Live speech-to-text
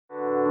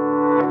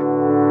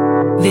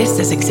This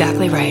is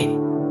exactly right.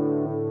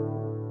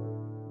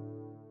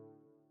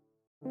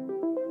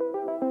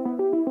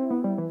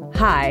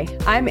 Hi,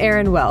 I'm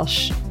Erin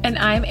Welsh. And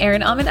I'm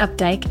Erin Alman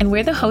Updike, and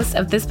we're the hosts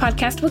of This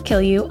Podcast Will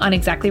Kill You on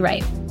Exactly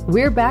Right.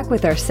 We're back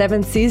with our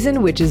 7th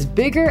season, which is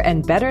bigger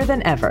and better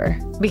than ever.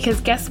 Because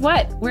guess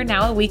what? We're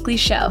now a weekly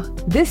show.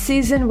 This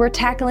season, we're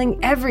tackling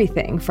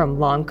everything from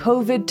long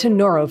COVID to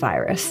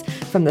norovirus,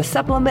 from the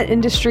supplement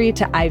industry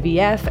to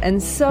IVF,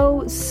 and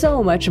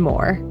so much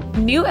more.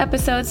 New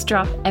episodes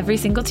drop every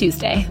single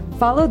Tuesday.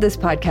 Follow This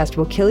Podcast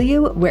Will Kill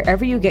You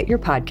wherever you get your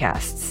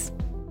podcasts.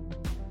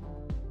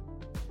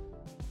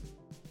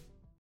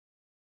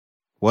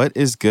 What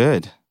is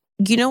good?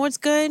 You know what's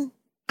good?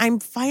 I'm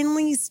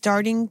finally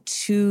starting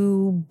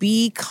to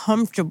be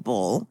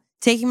comfortable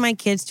taking my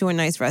kids to a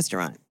nice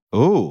restaurant.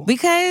 Ooh.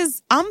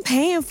 Because I'm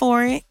paying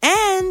for it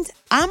and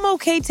I'm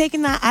okay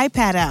taking that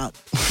iPad out.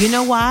 You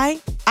know why?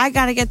 I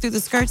gotta get through the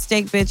skirt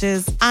steak,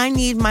 bitches. I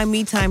need my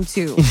me time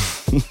too.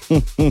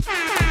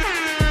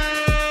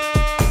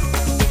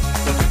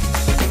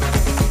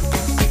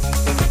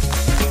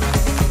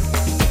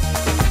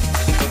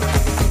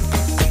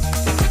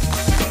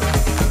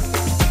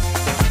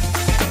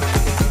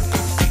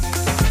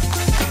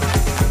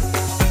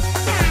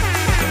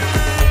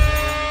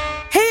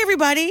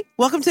 Everybody,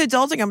 welcome to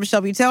Adulting. I'm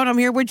Michelle Buteau, and I'm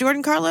here with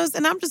Jordan Carlos,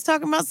 and I'm just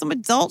talking about some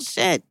adult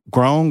shit.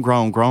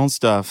 Grown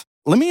stuff.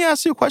 Let me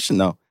ask you a question,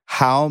 though.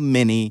 How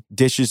many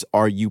dishes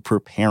are you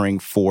preparing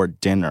for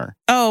dinner?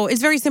 Oh,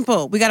 it's very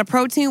simple. We got a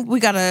protein,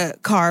 we got a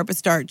carb, a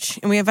starch,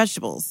 and we have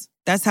vegetables.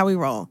 That's how we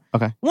roll.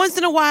 Okay. Once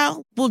in a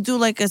while, we'll do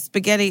like a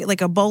spaghetti,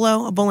 like a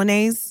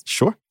bolognese.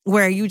 Sure.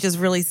 Where you just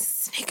really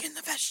sneak in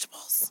the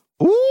vegetables.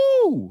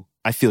 Ooh,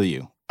 I feel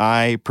you.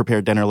 I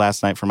prepared dinner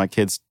last night for my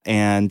kids,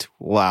 and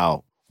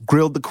wow.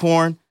 Grilled the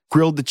corn,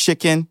 grilled the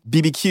chicken,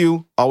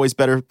 BBQ, always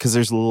better because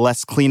there's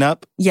less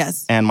cleanup.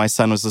 Yes. And my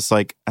son was just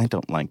like, I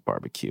don't like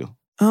barbecue.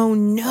 Oh,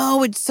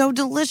 no, it's so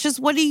delicious.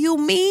 What do you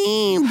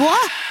mean?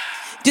 What?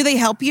 Do they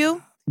help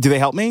you? Do they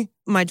help me?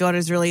 My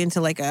daughter's really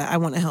into I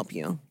want to help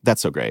you.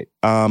 That's so great.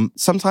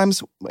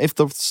 Sometimes if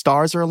the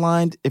stars are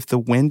aligned, if the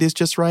wind is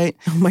just right.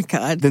 Oh, my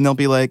God. Then they'll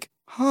be like,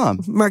 huh.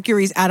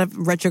 Mercury's out of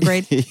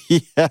retrograde.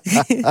 Yeah.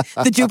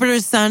 The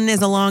Jupiter's sun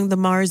is along the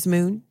Mars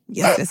moon.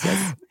 Yes.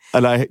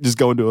 And I just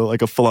go into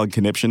a full-on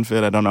conniption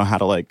fit. I don't know how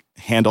to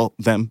handle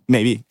them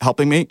maybe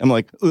helping me. I'm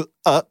like,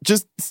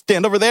 just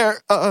stand over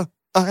there.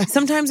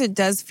 Sometimes it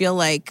does feel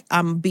like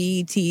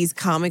BET's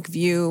Comic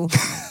View,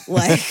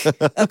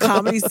 a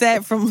comedy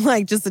set from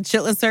just a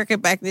chitlin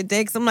circuit back in the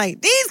day. Because I'm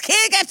like, these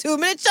kids got too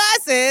many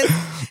choices.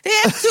 They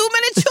have too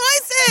many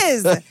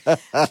choices.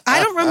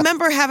 I don't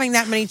remember having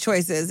that many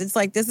choices. It's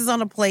like, this is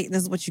on a plate and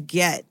this is what you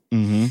get.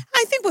 Mm-hmm.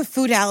 I think with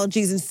food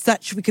allergies and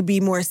such, we could be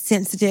more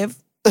sensitive.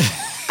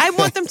 I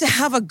want them to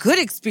have a good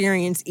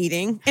experience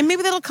eating, and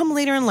maybe that'll come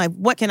later in life.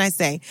 What can I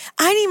say?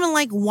 I didn't even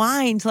like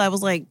wine till I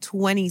was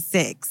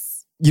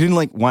 26. You didn't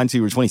like wine till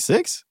you were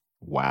 26?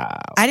 Wow.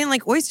 I didn't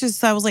like oysters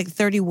till I was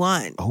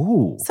 31.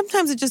 Oh.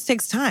 Sometimes it just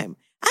takes time.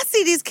 I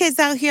see these kids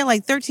out here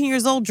 13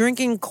 years old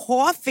drinking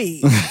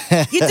coffee.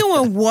 You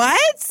doing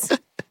what?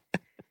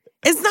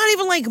 It's not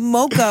even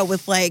mocha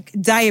with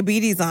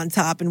diabetes on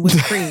top and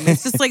whipped cream.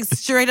 It's just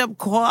straight up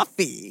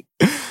coffee.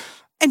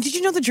 And did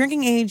you know the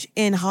drinking age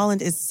in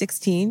Holland is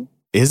 16?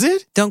 Is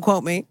it? Don't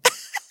quote me.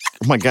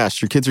 Oh my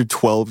gosh, your kids are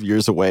 12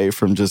 years away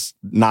from just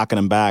knocking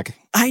them back.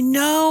 I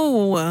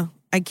know.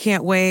 I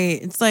can't wait.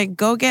 It's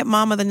go get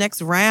mama the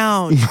next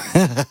round.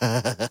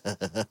 I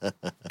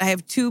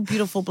have 2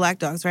 beautiful black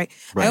dogs, right?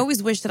 I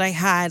always wish that I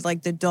had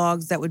the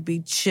dogs that would be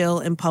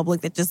chill in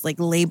public, that just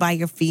lay by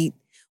your feet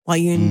while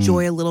you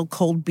enjoy a little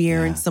cold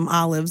beer and some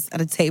olives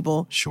at a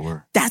table.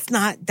 Sure. That's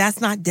not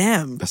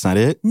them. That's not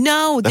it?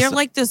 No, they're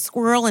like the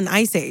squirrel in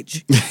Ice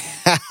Age.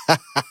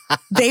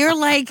 They're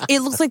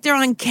it looks like they're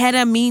on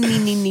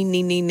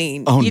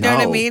ketamine. Oh, you know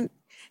what I mean?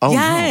 Oh,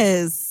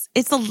 yes. No.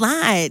 It's a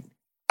lot.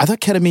 I thought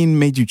ketamine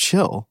made you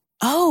chill.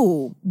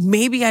 Oh,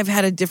 maybe I've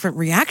had a different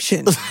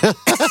reaction.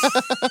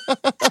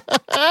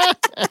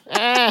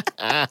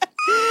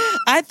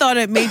 I thought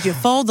it made you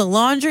fold the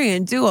laundry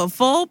and do a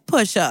full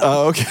push-up.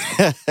 Oh,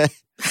 okay.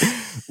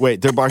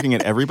 Wait, they're barking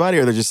at everybody,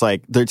 or they're just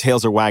their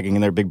tails are wagging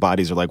and their big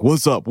bodies are like,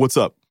 what's up? What's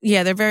up?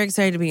 Yeah, they're very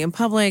excited to be in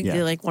public. Yeah.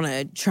 They want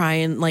to try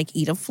and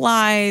eat a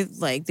fly.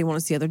 They want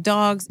to see other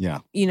dogs. Yeah.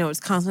 It's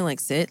constantly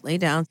sit, lay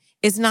down.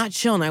 It's not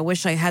chill, and I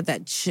wish I had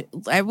that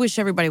I wish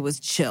everybody was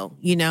chill,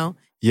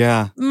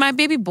 Yeah. My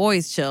baby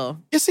boy's chill.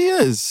 Yes, he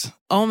is.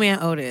 Oh,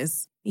 man,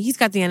 Otis. He's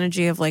got the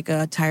energy of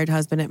a tired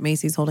husband at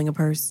Macy's holding a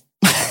purse.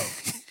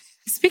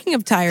 Speaking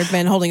of tired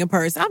men holding a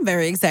purse, I'm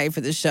very excited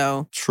for this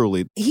show.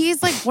 Truly.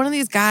 He's one of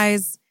these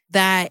guys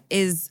that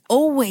is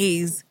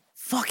always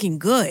fucking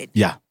good.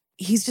 Yeah.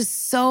 He's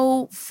just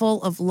so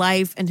full of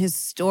life, and his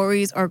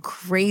stories are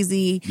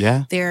crazy.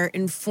 Yeah. They're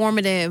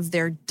informative.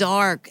 They're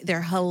dark.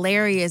 They're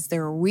hilarious.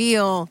 They're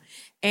real.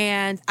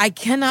 And I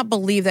cannot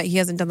believe that he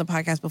hasn't done the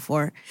podcast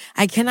before.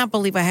 I cannot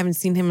believe I haven't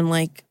seen him in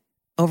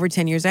over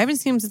 10 years. I haven't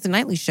seen him since the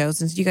Nightly Show,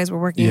 since you guys were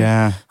working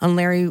on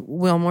Larry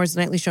Wilmore's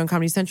Nightly Show on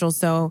Comedy Central.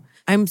 So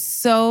I'm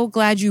so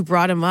glad you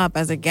brought him up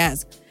as a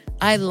guest.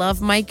 I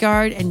love Mike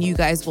Yard, and you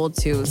guys will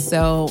too.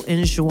 So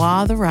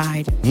enjoy the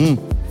ride.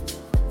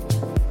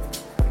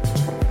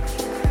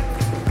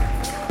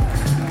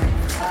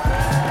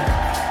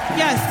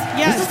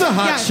 Yes. This is a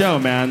hot show,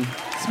 man.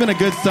 It's been a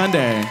good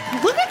Sunday.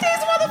 Look at these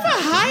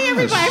motherfuckers. Hi,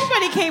 everybody.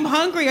 Everybody came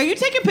hungry. Are you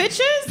taking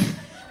pictures?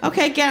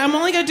 Okay, I'm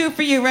only going to do it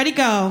for you. Ready,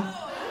 go.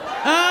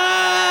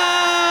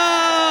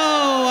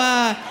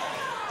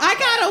 I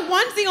got a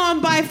onesie on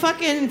by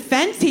fucking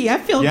Fenty. I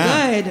feel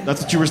good.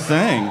 That's what you were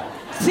saying.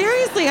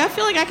 Seriously, I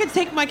feel like I could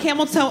take my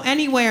camel toe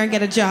anywhere and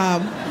get a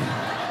job.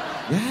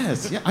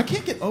 Yes. Yeah, I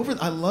can't get over it.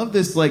 I love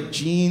this, like,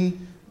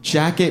 jean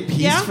jacket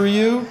piece for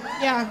you.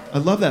 Yeah. I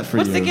love that for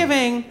you. What's it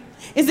giving?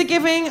 Is it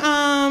giving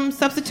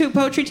substitute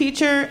poetry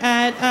teacher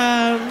at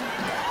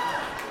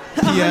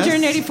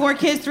 184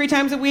 kids 3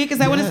 times a week? Is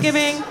that what it's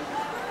giving?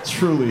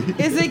 Truly.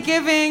 Is it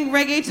giving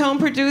reggaeton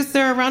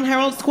producer around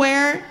Herald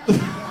Square?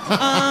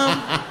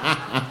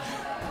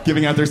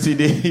 Giving out their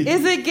CD.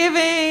 Is it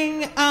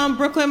giving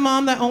Brooklyn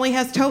mom that only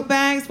has tote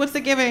bags? What's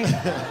it giving?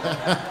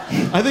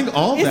 I think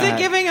all Is that.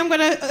 it giving I'm going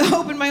to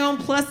open my own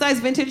plus-size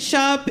vintage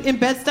shop in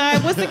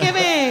Bed-Stuy? What's it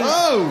giving?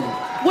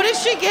 What is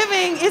she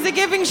giving? Is it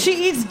giving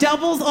she eats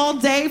doubles all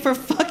day for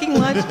fucking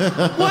lunch?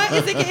 What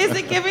is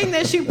it giving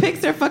that she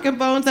picks her fucking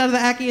bones out of the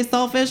ackee and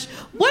saltfish?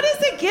 What is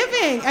it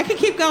giving? I can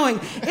keep going.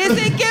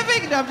 Is it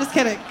giving? No, I'm just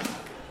kidding.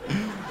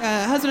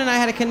 Husband and I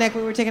had to connect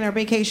when we were taking our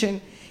vacation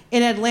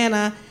in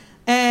Atlanta.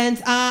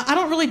 And I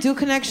don't really do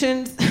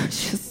connections.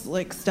 Just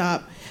like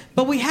stop.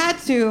 But we had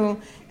to.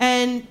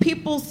 And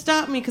people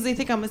stop me because they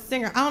think I'm a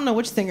singer. I don't know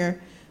which singer.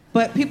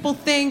 But people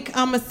think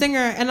I'm a singer,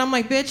 and I'm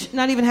like, bitch,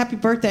 not even happy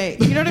birthday.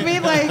 You know what I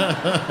mean? Like,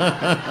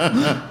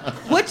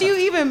 what do you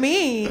even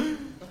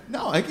mean?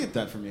 No, I get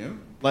that from you.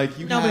 Like,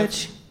 you have...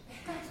 bitch.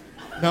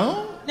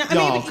 No? No, I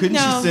mean, couldn't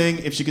she sing?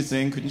 If she could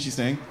sing, couldn't she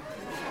sing?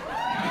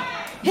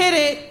 Hit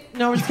it.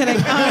 No, we're just kidding.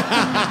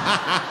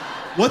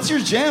 What's your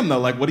jam, though?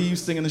 Like, what do you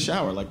sing in the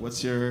shower? Like,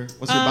 what's your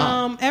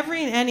bop?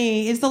 Every and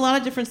any. It's a lot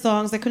of different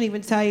songs. I couldn't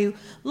even tell you.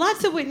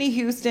 Lots of Whitney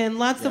Houston.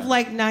 Lots of,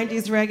 like,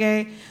 90s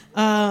reggae.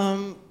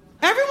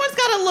 Everyone's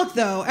got a look,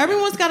 though.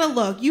 Everyone's got a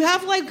look. You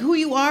have, like, who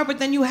you are, but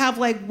then you have,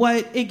 like,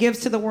 what it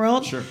gives to the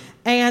world. Sure.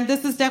 And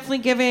this is definitely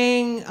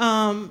giving IT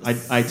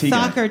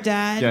soccer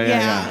guy. dad.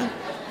 Yeah.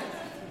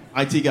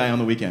 IT guy on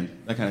the weekend.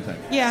 That kind of thing.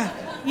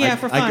 Yeah,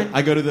 for fun.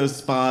 I go to those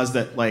spas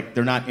that, like,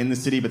 they're not in the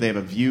city, but they have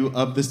a view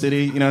of the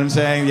city. You know what I'm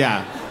saying?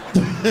 Yeah.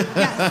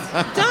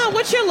 Yes. Don,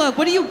 what's your look?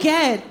 What do you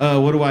get?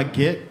 What do I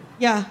get?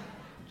 Yeah.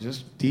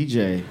 Just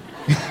DJ.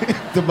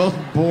 The most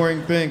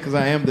boring thing, because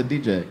I am the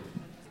DJ.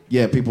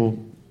 Yeah, people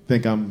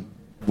think I'm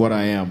what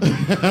I am.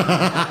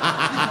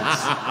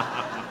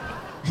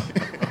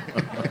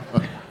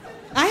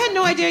 I had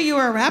no idea you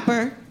were a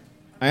rapper.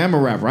 I am a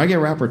rapper. I get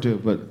rapper too,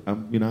 but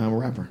I'm a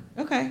rapper.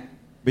 Okay.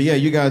 But yeah,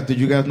 did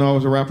you guys know I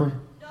was a rapper?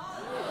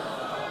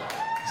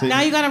 See?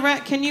 Now you gotta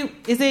rap.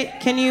 Is it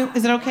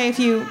okay if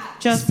you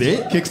just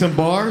spit? Kick some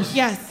bars?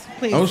 Yes,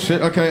 please. Oh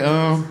shit, okay,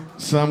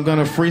 so I'm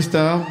gonna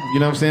freestyle, you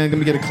know what I'm saying?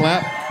 Gonna get a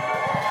clap.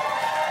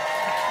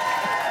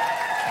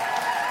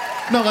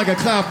 No, like a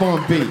clap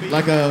on beat.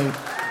 Like a...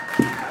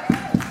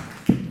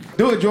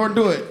 Do it, Jordan,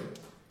 do it.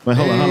 Wait,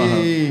 hold on.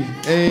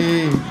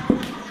 Hey.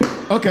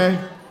 Okay.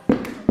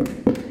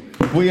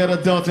 We are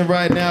adulting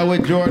right now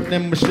with Jordan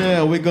and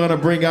Michelle. We're gonna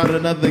bring out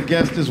another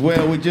guest as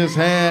well. We just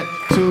had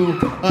 2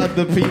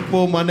 other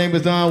people. My name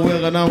is Don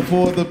Will and I'm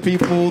for the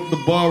people. The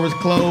bar is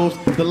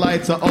closed, the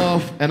lights are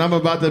off, and I'm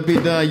about to be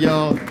done,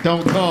 y'all.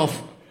 Don't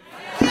cough.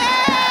 Yay!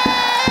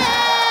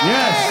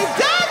 Yes.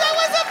 Don, that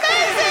was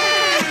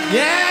amazing!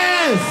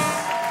 Yes!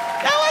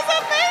 That was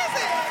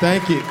amazing!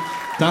 Thank you.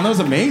 Don, that was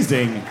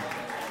amazing.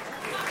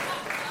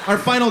 Our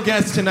final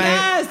guest tonight.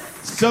 Yes!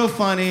 So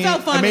funny.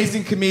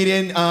 Amazing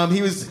comedian.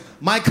 He was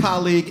my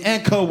colleague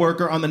and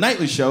co-worker on The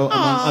Nightly Show,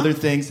 among other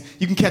things.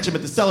 You can catch him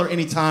at the Cellar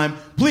anytime.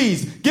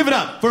 Please give it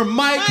up for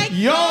Mike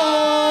Yard!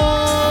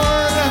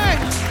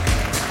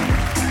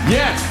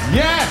 Yes!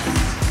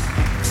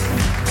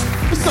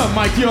 What's up,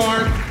 Mike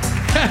Yard?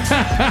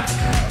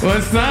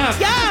 What's up?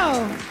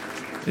 Yo!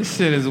 This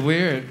shit is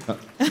weird.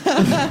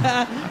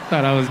 I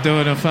thought I was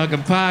doing a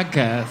fucking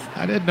podcast.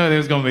 I didn't know there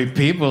was gonna be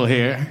people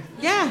here.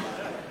 Yeah.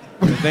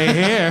 They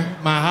here.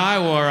 My high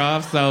wore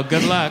off, so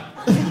good luck.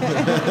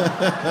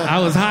 I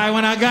was high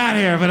when I got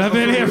here, but I've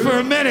been here for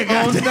a minute.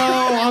 Oh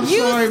no, I'm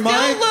sorry, Mike.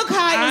 You still look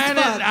high as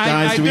fuck.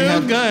 Guys, do we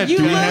have good.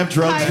 Do we have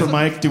drugs for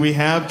Mike? Do we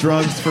have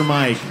drugs for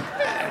Mike?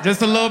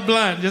 Just a little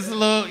blunt. Just a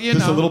little,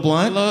 Just a little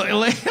blunt?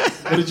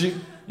 What did you...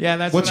 Yeah,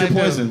 that's What's what your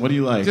I poison? do. What do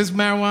you like? Just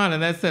marijuana.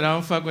 That's it. I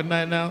don't fuck with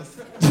nothing else.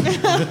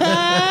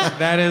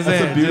 That is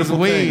That's it. a beautiful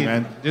Just weed. thing,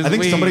 man. Just I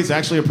think weed. somebody's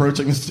actually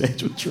approaching the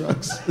stage with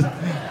drugs.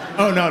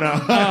 Oh, no.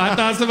 Oh, I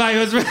thought somebody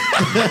was...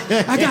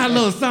 I got a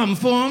little something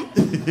for him.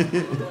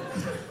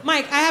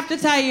 Mike, I have to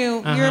tell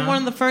you, you're one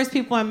of the first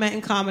people I met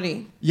in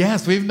comedy.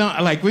 Yes, we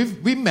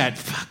met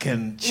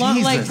fucking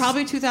Jesus. Like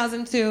probably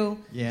 2002.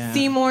 Yeah.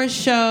 Seymour's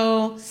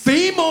show.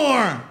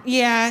 Seymour!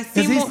 Yeah,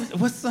 Seymour.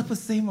 What's up with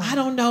Seymour? I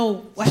don't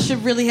know. I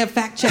should really have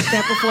fact-checked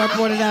that before I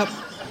brought it up.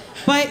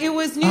 But it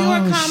was New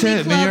York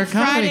Comedy Club, New York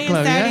Friday Comedy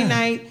and Saturday yeah.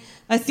 night.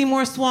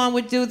 Seymour Swan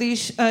would do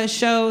these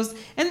shows.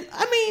 And,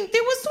 I mean,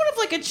 there was sort of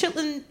like a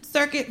Chitlin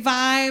Circuit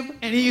vibe.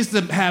 And he used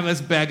to have us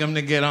beg him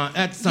to get on.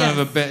 That son of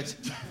a bitch.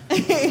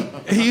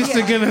 He used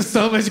to give us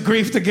so much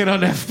grief to get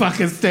on that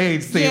fucking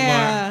stage, Seymour.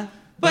 Yeah.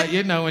 But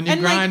you know, when you're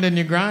grinding,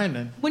 you're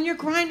grinding. When you're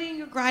grinding,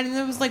 you're grinding.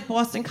 There was like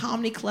Boston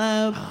Comedy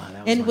Club,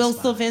 and Will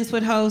Sylvince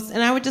would host,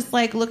 and I would just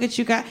like look at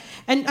you guys.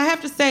 And I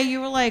have to say, you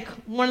were like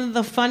one of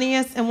the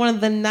funniest and one of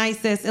the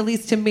nicest, at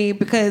least to me,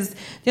 because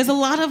there's a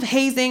lot of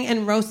hazing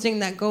and roasting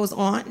that goes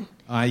on.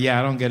 Yeah,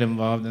 I don't get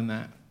involved in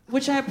that.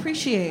 Which I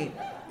appreciate.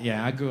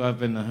 Yeah, I grew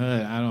up in the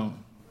hood. I don't.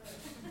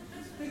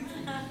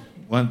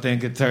 One thing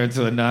could turn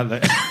to another.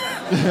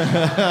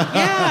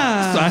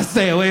 Yeah. So I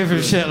stay away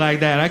from shit like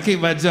that. I keep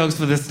my jokes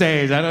for the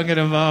stage. I don't get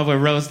involved with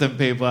roasting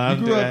people. I don't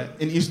You grew up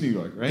in East New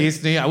York, right?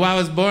 East New York. Well, I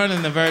was born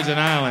in the Virgin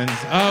Islands.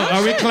 Oh,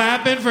 are we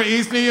clapping for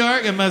East New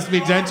York? It must be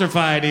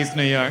gentrified East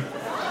New York.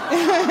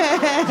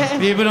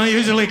 People don't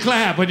usually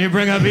clap when you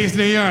bring up East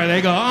New York.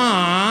 They go,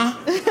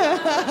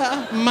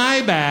 "Aw,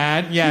 my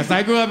bad." Yes,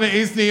 I grew up in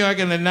East New York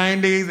in the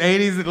 90s,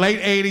 80s,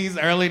 late 80s,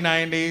 early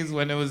 90s,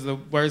 when it was the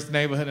worst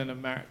neighborhood in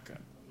America.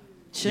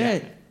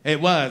 Shit. Yeah. It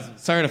was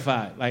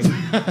certified. Like,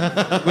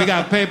 we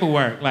got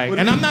paperwork. Like,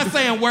 and I'm not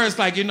saying worse,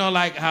 like, you know,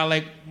 like how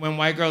like when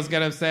white girls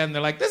get upset and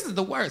they're like, "This is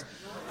the worst."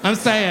 I'm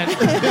saying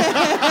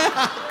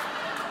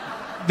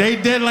they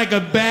did like a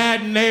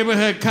bad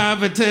neighborhood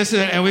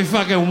competition and we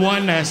fucking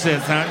won that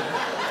shit, son.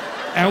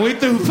 And we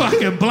threw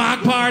fucking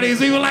block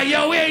parties. We were like,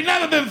 "Yo, we ain't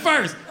never been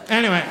first."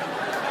 Anyway.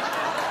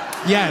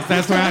 Yes,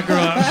 that's where I grew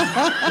up.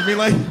 I mean,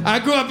 like, I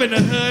grew up in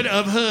the hood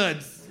of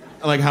hoods.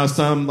 like how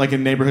some, like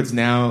in neighborhoods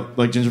now,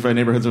 like gentrified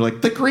neighborhoods are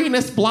like the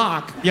greenest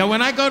block. Yo,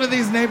 when I go to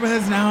these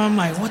neighborhoods now, I'm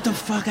like, what the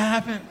fuck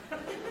happened?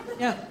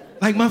 Yeah.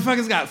 Like,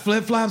 motherfuckers got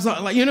flip-flops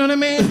on. Like, you know what I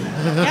mean?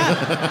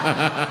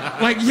 Yeah.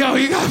 Like, yo,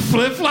 you got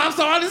flip-flops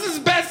on? This is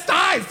best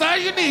size,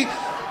 son. You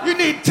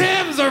need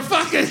Timbs or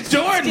fucking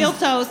Jordans. Steel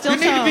toe. You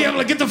need to be able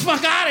to get the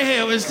fuck out of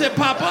here when shit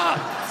pop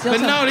up. Steel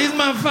toe. No, these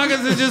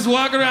motherfuckers are just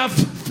walking around.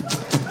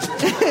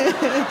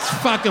 It's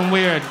fucking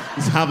weird.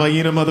 These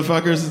Havaiana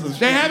motherfuckers.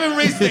 They haven't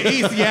reached the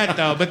east yet,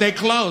 though, but they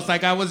close.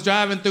 Like, I was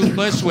driving through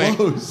Bushwick.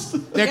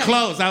 They're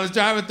close. I was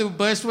driving through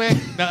Bushwick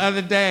the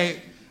other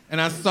day,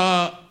 and I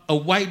saw a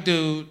white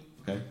dude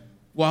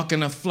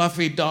walking a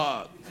fluffy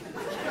dog.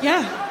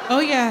 Yeah. Oh,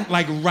 yeah.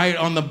 Like, right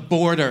on the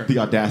border. The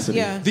audacity.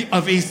 Yeah.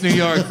 Of East New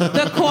York.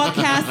 The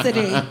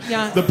caucasity.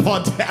 Yeah. The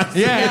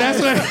audacity. Yeah,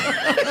 that's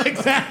what...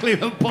 Exactly,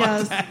 the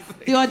audacity. Yes.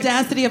 The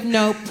audacity of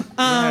nope.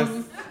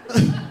 Yes.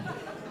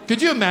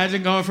 Could you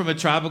imagine going from a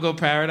tropical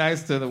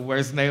paradise to the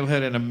worst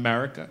neighborhood in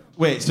America?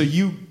 Wait, so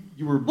you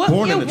were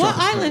born in the what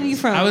tropical island are you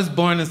from? I was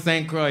born in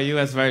St. Croix,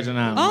 U.S. Virgin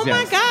Islands. Oh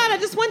my God! I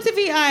just went to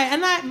VI,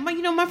 and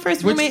my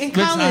first roommate in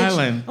college. Which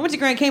island? I went to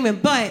Grand Cayman,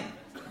 but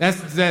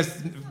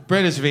that's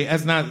British VI.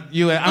 That's not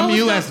U.S. I'm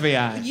U.S.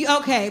 VI.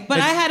 Okay, but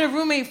I had a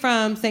roommate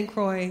from St.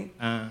 Croix.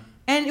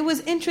 And it was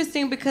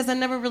interesting because I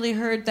never really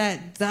heard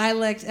that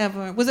dialect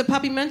ever. Was it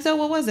Papiamento?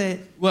 What was it?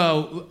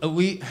 Well,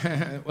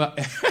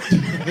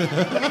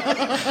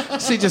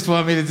 she just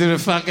wanted me to do the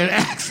fucking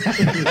accent.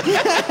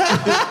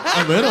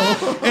 A little.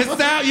 It's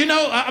now, you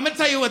know, I'm going to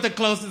tell you what the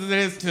closest it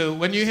is to.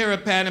 When you hear a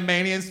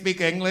Panamanian speak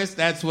English,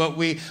 that's what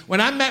when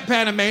I met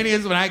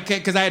Panamanians,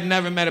 because I had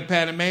never met a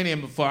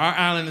Panamanian before, our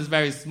island is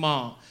very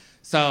small.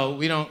 So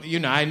we don't, you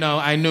know,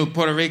 I knew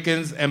Puerto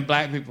Ricans and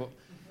black people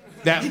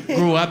that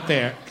grew up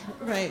there.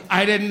 Right.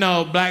 I didn't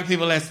know black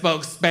people that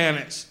spoke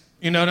Spanish.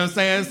 You know what I'm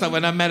saying? So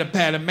when I met a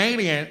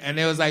Panamanian and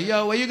they was like,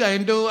 "Yo, what you gonna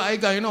do?" I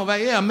go, "You know,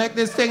 like, yeah, make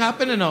this thing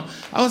happen." And I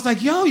was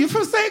like, "Yo, you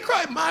from St.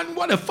 Croix, man?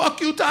 What the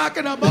fuck you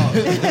talking about?"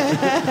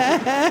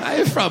 "Are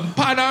you from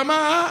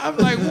Panama?" I'm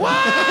like, "What?"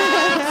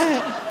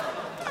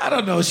 I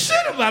don't know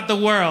shit about the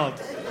world.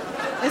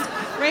 It's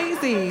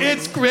crazy.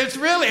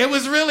 It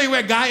was really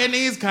where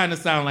Guyanese kind of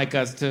sound like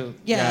us too.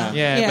 Yeah.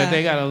 But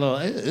they got a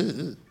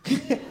little.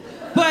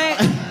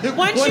 But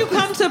once you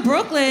come to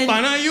Brooklyn...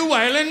 Bana, you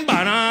wailing,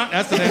 Bana.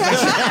 That's the name.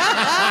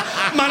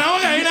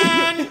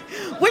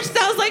 Which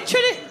sounds like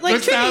Trinity.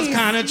 Which sounds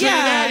kind of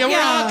Trinidad. Yeah,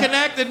 we're all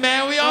connected,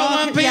 man. We all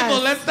one people.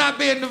 Yes. Let's stop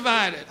being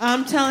divided.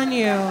 I'm telling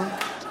you.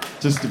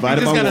 Just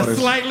divided by waters. waters. Just got a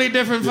slightly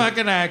different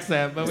fucking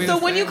accent. But So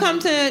when you come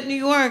to New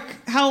York,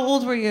 how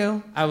old were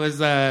you? I was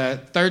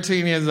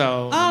 13 years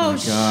old. Oh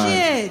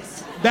shit.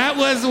 That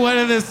was one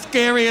of the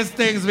scariest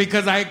things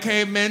because I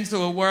came into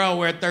a world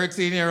where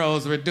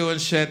 13-year-olds were doing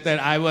shit that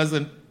I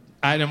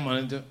didn't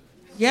want to do.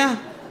 Yeah.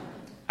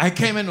 I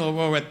came into a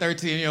world where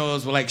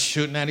 13-year-olds were like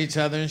shooting at each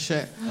other and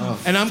shit.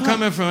 And I'm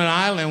coming from an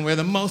island where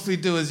the most we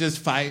do is just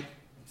fight.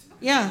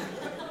 Yeah.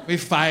 We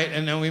fight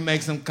and then we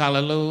make some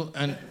callaloo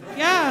and...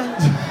 Yeah.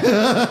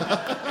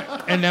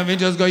 And then we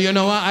just go, you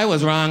know what? I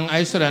was wrong.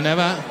 I should have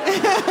never...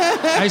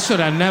 I should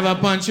have never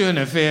punched you in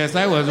the face.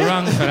 I was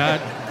wrong for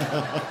that.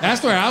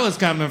 That's where I was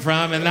coming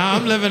from, and now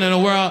I'm living in a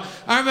world.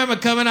 I remember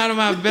coming out of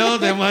my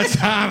building one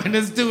time, and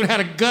this dude had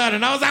a gun,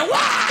 and I was like,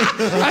 "Wow!"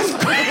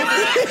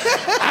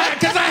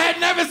 Because I had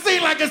never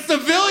seen like a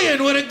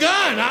civilian with a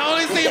gun. I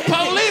only seen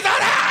police.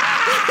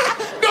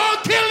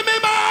 Don't kill me,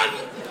 man!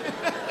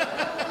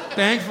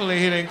 Thankfully,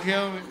 he didn't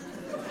kill me.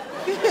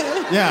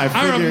 Yeah,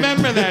 I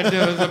remember that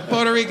dude. It was a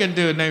Puerto Rican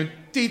dude named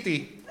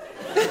Titi.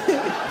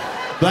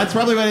 That's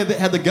probably why they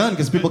had the gun,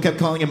 because people kept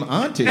calling him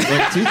Auntie,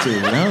 like Titi,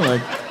 you know?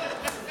 Like,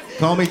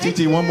 call me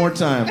Titi one more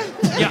time.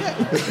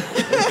 Yeah.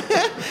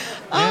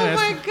 Oh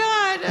my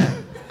God.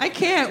 I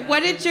can't.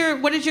 What did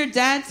your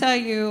dad tell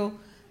you,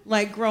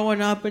 like,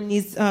 growing up in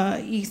these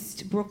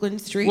East Brooklyn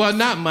streets? Well,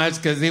 not much,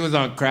 because he was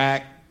on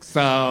crack,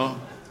 so...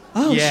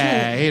 Oh,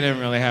 yeah, shit. he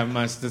didn't really have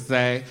much to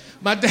say.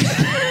 My dad...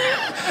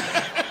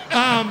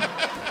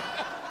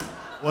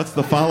 What's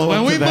the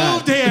follow-up when to that?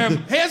 moved here,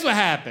 here's what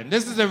happened.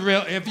 This is a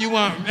real... If you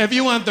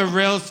want the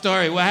real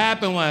story, what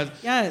happened was...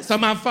 Yes. So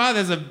my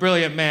father's a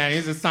brilliant man.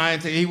 He's a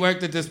scientist. He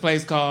worked at this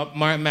place called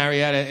Martin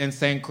Marietta in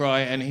St.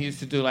 Croix, and he used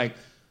to do, like,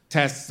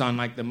 tests on,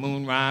 like, the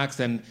moon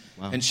rocks and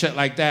shit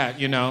like that,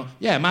 you know?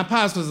 Yeah, my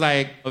pops was,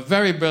 like, a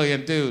very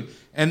brilliant dude.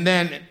 And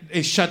then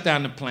it shut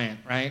down the plant,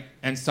 right?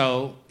 And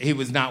so he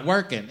was not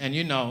working. And,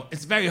 you know,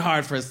 it's very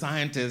hard for a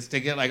scientist to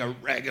get, like, a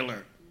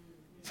regular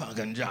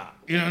fucking job.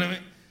 You know what I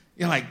mean?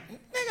 You're like,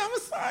 nigga, I'm a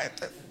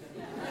scientist.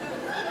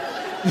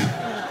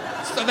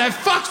 So that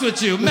fucks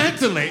with you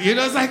mentally. You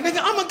know, it's like, nigga,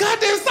 I'm a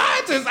goddamn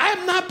scientist. I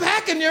am not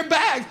packing your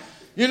bags.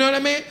 You know what I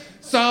mean?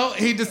 So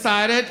he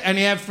decided, and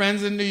he had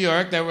friends in New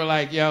York that were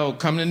like, yo,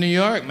 come to New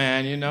York,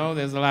 man. You know,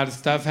 there's a lot of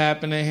stuff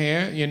happening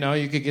here. You know,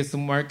 you could get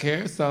some work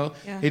here. So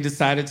he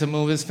decided to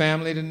move his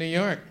family to New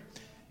York.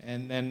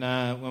 And then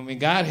when we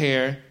got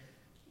here,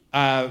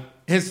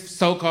 his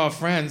so-called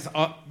friends,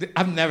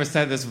 I've never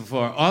said this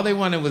before, all they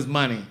wanted was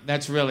money.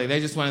 That's really, they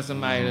just wanted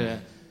somebody to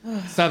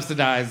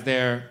subsidize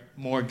their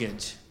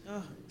mortgage.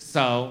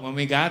 So when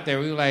we got there,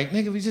 we were like,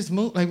 nigga, we just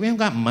moved. Like, we ain't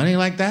got money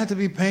like that to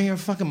be paying your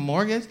fucking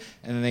mortgage.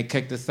 And then they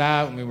kicked us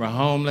out, and we were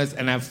homeless.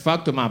 And I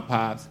fucked with my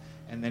pops.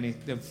 And then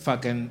the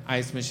fucking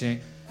ice machine.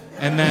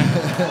 And then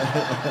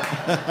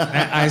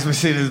that ice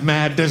machine is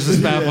mad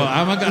disrespectful.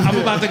 I'm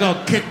about to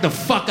go kick the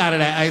fuck out of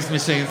that ice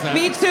machine. So.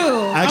 Me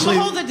too. Actually, I'm gonna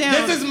hold it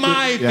down. This is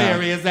my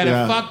theory, is that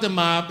it fucked him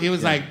up. He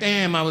was like,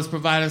 damn, I was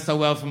providing so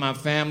well for my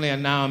family,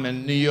 and now I'm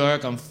in New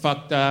York, I'm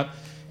fucked up.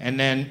 And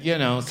then, you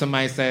know,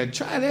 somebody said,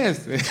 try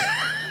this.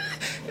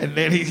 And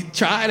then he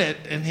tried it,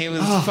 and he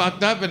was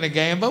fucked up in the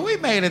game. But we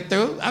made it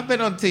through. I've been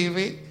on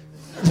TV.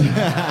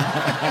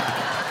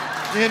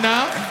 You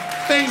know?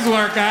 Things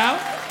work out.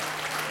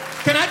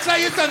 Can I tell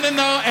you something,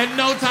 though? At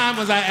no time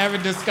was I ever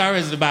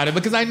discouraged about it,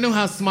 because I knew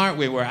how smart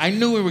we were. I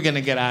knew we were going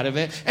to get out of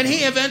it. And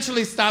he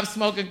eventually stopped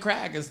smoking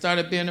crack and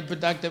started being a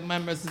productive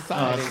member of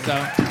society. So,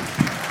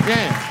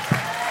 yeah.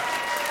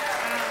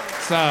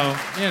 So,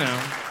 you know.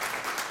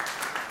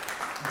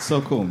 It's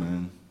so cool,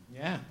 man.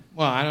 Yeah.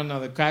 Well, I don't know.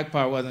 The crack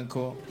part wasn't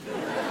cool.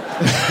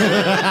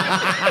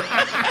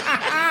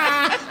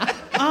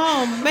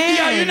 Oh, man.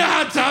 Yo, you know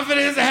how tough it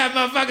is to have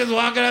motherfuckers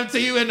walking up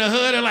to you in the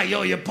hood and like,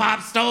 yo, your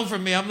pop stole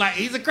from me. I'm like,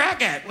 he's a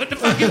crackhead. What the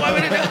fuck you want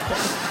me to do?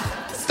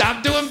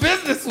 Stop doing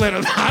business with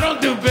him. I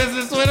don't do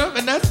business with him,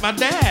 and that's my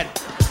dad.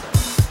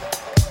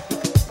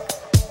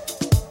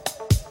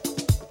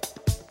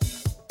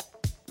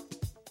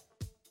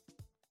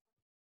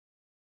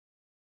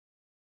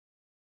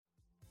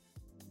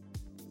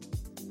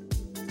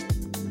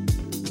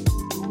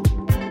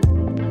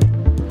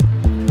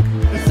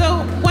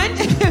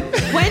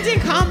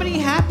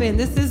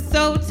 This is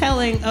so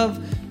telling of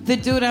the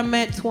dude I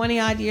met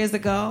 20-odd years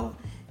ago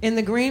in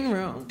the green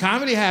room.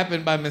 Comedy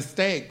happened by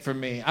mistake for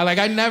me.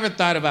 I never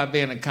thought about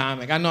being a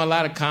comic. I know a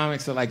lot of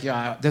comics are like,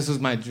 yo, this was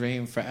my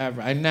dream forever.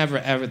 I never,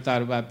 ever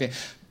thought about being...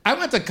 I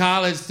went to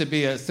college to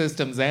be a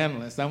systems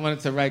analyst. I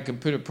wanted to write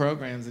computer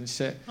programs and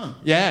shit. Huh.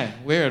 Yeah,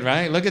 weird,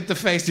 right? Look at the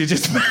face you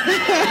just made.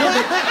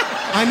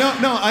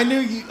 I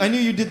knew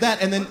you did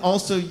that, and then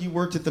also you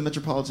worked at the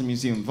Metropolitan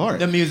Museum of Art.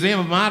 The Museum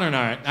of Modern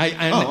Art.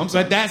 I'm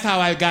sorry. But that's how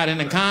I got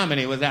into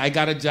comedy. Was I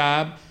got a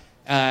job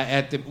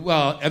I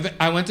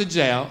went to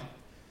jail,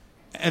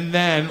 and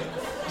then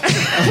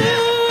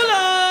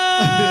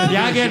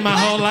y'all getting my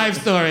whole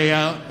life story,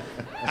 yo.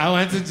 I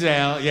went to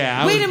jail.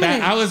 Yeah, Wait a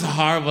minute. I was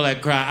horrible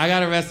at crime. I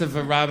got arrested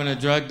for robbing a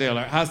drug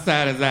dealer. How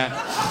sad is that?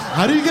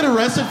 How do you get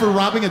arrested for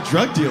robbing a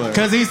drug dealer?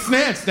 Because he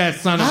snitched, that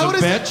son of a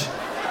bitch.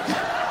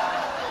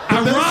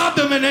 I robbed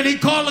him, and then he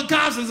called the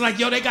cops and was like,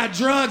 yo, they got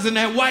drugs in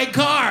that white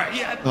car.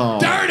 Yeah,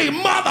 dirty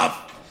mother...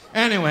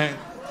 Anyway.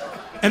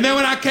 And then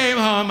when I came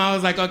home, I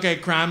was like, okay,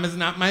 crime is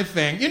not my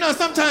thing. You know,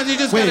 sometimes you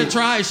just gotta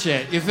try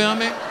shit. You feel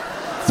me?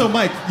 So,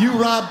 Mike, you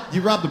robbed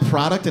the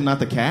product and not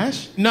the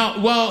cash? No,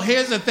 well,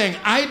 here's the thing.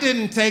 I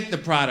didn't take the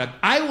product.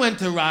 I went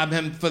to rob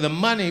him for the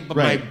money, but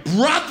my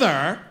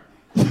brother...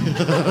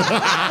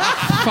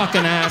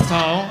 fucking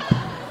asshole.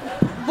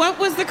 What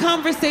was the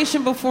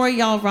conversation before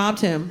y'all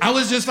robbed him? I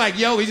was just like,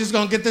 yo, we just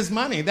gonna get this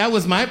money. That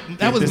was my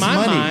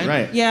mind.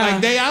 Right. Yeah.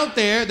 Like they out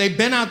there, they've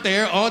been out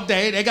there all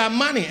day, they got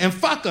money, and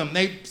fuck them.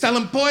 They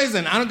selling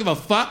poison. I don't give a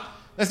fuck.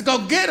 Let's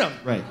go get them.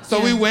 Right.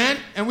 So we went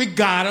and we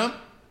got them,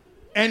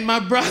 and my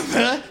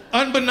brother,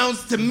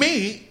 unbeknownst to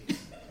me,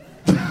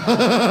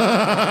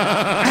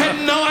 I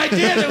had no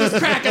idea there was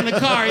crack in the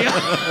car, yo.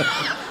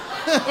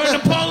 When the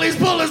police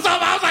pulled us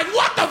up, I was like,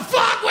 what the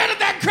fuck? Where did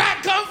that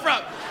crack come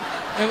from?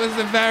 It was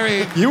a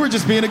very... You were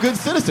just being a good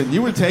citizen.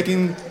 You were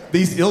taking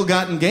these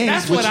ill-gotten gains.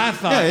 That's what I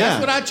thought. Yeah, That's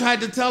what I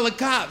tried to tell the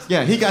cops.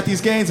 Yeah, he got these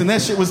gains, and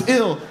that shit was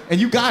ill, and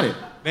you got it.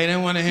 They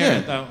didn't want to hear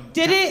it, though.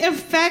 Did it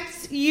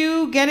affect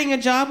you getting a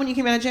job when you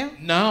came out of jail?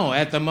 No,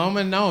 at the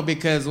moment, no,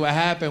 because what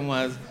happened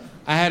was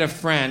I had a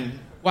friend.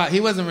 Well, he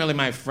wasn't really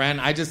my friend.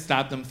 I just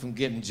stopped him from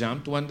getting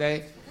jumped one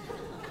day.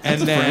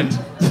 That's a friend.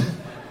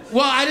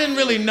 Well, I didn't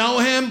really know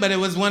him, but it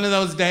was one of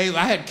those days.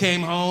 I had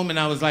came home and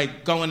I was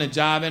like going to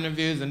job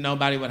interviews and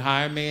nobody would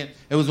hire me.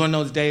 It was one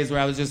of those days where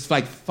I was just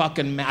like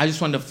fucking mad. I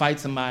just wanted to fight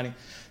somebody.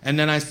 And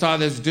then I saw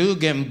this dude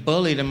getting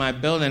bullied in my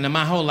building. And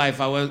my whole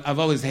life, I've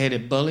always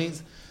hated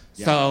bullies.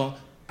 Yeah. So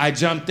I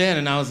jumped in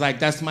and I was like,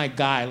 that's my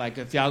guy. Like,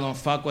 if y'all gonna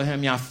fuck with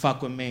him, y'all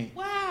fuck with me.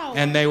 Wow.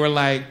 And they were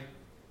like,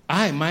 all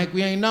right, Mike,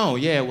 we ain't know.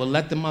 Yeah, well,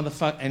 let the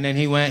motherfucker. And then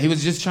he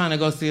was just trying to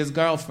go see his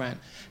girlfriend.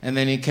 And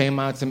then he came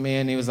out to me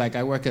and he was like,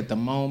 I work at the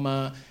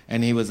MoMA.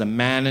 And he was a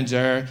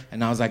manager.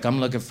 And I was like, I'm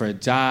looking for a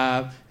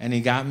job. And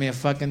he got me a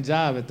fucking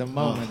job at the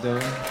MoMA,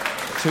 dude.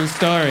 True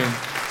story.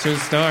 True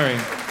story.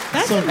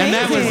 That's amazing. And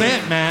that was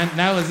it, man.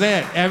 That was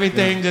it.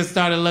 Everything just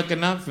started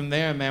looking up from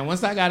there, man.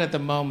 Once I got at the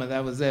MoMA,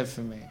 that was it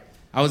for me.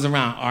 I was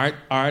around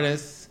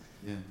artists,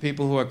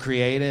 people who are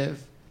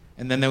creative.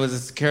 And then there was a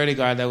security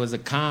guard that was a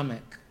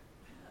comic.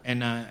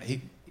 And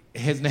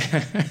his name,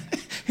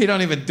 he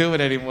don't even do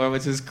it anymore,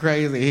 which is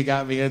crazy. He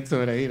got me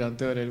into it, and he don't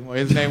do it anymore.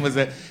 His name was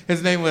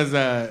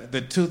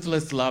the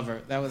Toothless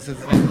Lover. That was his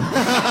name.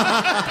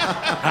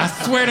 I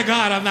swear to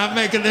God, I'm not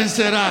making this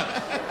shit up.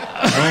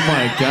 Oh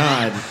my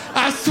God.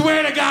 I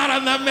swear to God,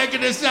 I'm not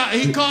making this up.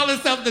 He called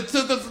himself the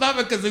Toothless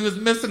Lover because he was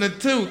missing a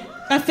tooth.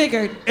 I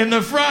figured. In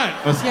the front.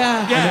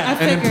 Yeah, I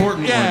figured. An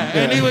important one. Yeah,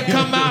 and he would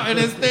come out, and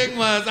his thing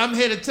was, I'm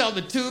here to tell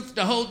the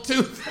whole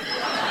truth.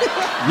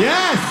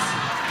 Yes!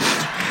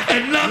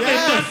 And nothing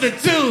but the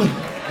truth.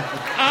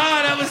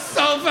 Ah, that was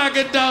so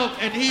fucking dope.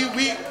 And it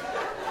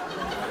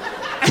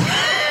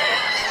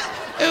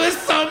was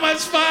so much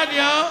fun,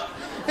 yo.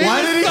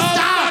 Why did he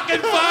stop?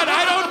 Fucking fun.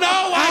 I don't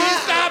know why he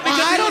stopped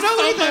because I don't it was know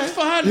so either. much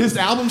fun. His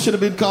album should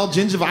have been called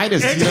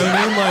Gingivitis. You know what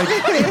I mean?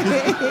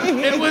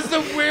 Like, It was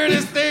the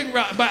weirdest thing,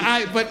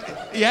 but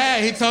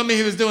yeah, he told me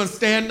he was doing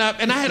stand-up,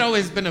 and I had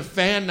always been a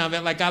fan of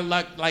it. Like I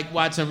like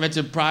watching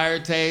Richard Pryor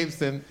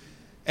tapes and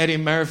Eddie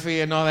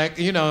Murphy and all that,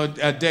 you know,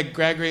 Dick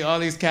Gregory, all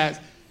these cats.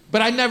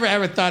 But I never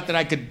ever thought that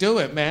I could do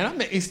it, man. I'm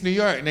in East New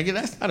York, nigga.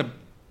 That's not a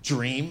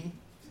dream.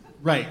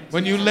 right.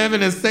 When you live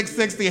in a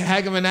 660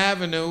 Hageman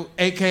Avenue,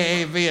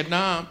 a.k.a.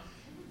 Vietnam.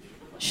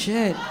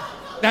 Shit.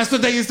 That's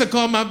what they used to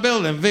call my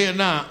building,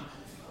 Vietnam.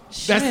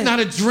 Shit. That's not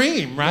a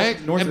dream,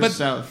 right? North or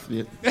south?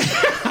 Yeah.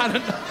 I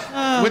don't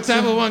know.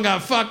 Whichever one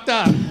got fucked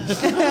up.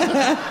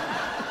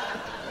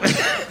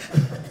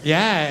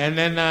 Yeah, and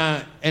then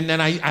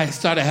I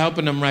started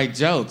helping him write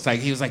jokes. Like,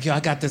 he was like, yo, I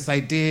got this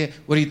idea.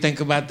 What do you think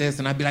about this?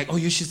 And I'd be like, oh,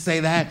 you should say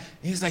that. And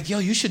he was like, yo,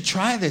 you should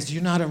try this.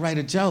 You know how to write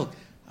a joke.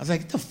 I was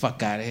like, get the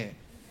fuck out of here.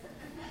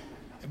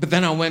 But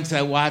then I went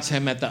to watch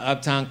him at the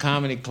Uptown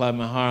Comedy Club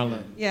in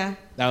Harlem. Yeah.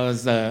 That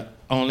was the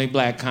only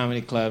black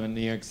comedy club in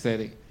New York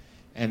City.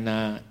 And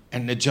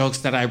the jokes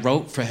that I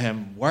wrote for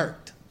him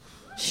worked.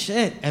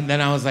 Shit. And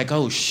then I was like,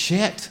 oh,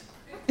 shit.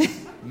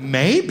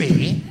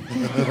 Maybe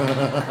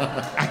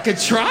I could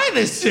try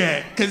this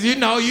shit. Because, you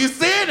know, you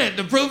seeing it.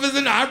 The proof is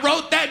in it. I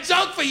wrote that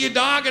joke for you,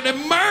 dog, and it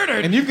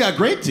murdered. And you've got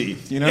great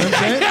teeth. You know what I'm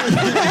saying?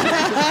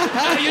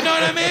 You know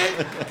what I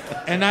mean?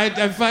 And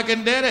I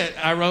fucking did it.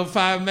 I wrote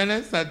 5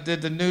 minutes. I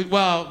did the new...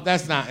 Well,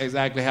 that's not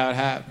exactly how it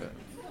happened.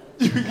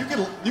 You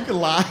can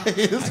lie.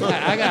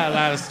 I got a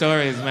lot of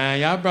stories,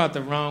 man. Y'all brought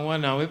the wrong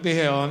one on. We'd be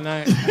here all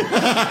night.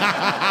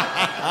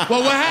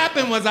 Well, what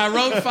happened was I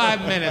wrote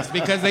 5 minutes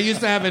because they used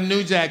to have a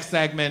New Jack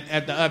segment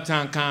at the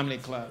Uptown Comedy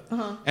Club.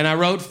 Uh-huh. And I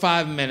wrote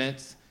 5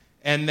 minutes,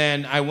 and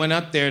then I went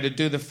up there to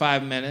do the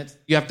 5 minutes.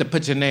 You have to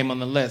put your name on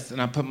the list, and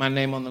I put my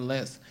name on the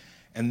list.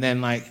 And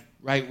then, like,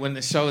 right when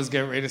the show was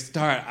getting ready to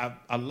start,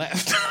 I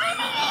left.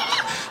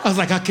 I was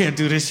like, I can't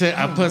do this shit.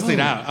 I pussied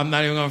out. I'm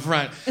not even gonna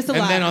front. It's a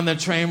and lot. then on the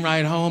train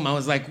ride home, I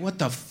was like, what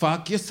the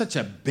fuck? You're such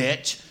a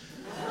bitch.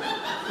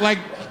 Like,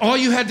 all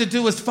you had to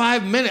do was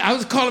 5 minutes. I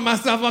was calling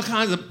myself all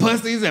kinds of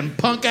pussies and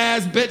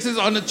punk-ass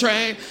bitches on the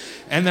train.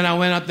 And then I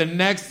went up the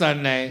next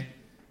Sunday,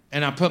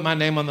 and I put my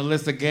name on the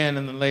list again,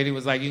 and the lady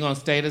was like, you gonna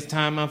stay this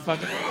time,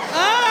 motherfucker?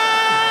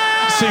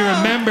 Oh! She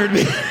remembered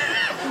me.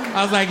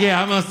 I was like, yeah,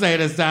 I'm gonna stay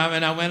this time.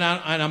 And I went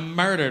out and I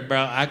murdered,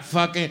 bro. My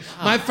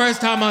first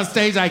time on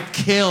stage, I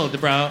killed,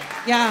 bro.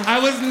 Yeah.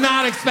 I was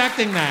not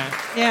expecting that.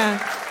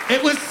 Yeah.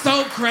 It was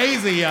so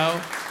crazy, yo.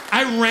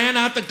 I ran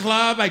out the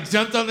club, I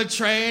jumped on the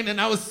train, and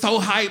I was so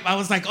hyped. I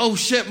was like, oh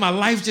shit, my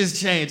life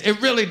just changed.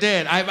 It really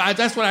did.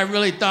 That's what I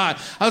really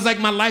thought. I was like,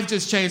 my life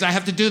just changed. I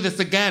have to do this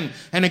again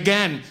and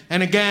again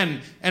and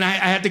again. And I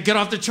had to get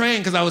off the train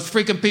because I was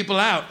freaking people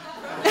out.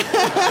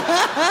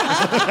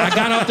 I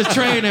got off the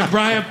train in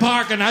Bryant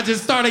Park and I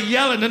just started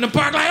yelling in the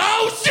park like,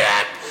 oh shit!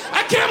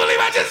 I can't believe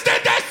I just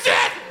did that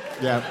shit!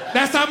 Yeah.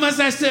 That's how much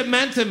that shit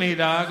meant to me,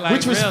 dog. Like,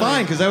 which was really.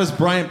 Fine, because that was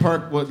Bryant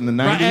Park, what, in the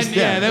 90s?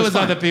 And, there was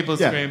fine. other people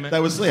screaming.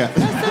 That was, That's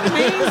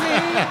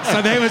amazing.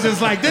 So they was just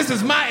like, this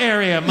is my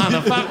area,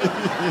 motherfucker.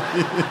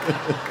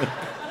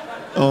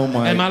 Oh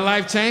my. And my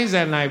life changed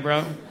that night,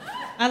 bro.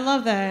 I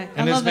love that. And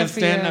I it's love been that for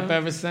standing you. up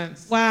ever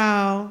since.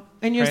 Wow.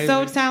 And you're Crazy.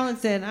 so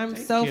talented. I'm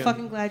Thank so you.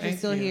 fucking glad you're Thank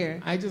still you.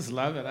 here. I just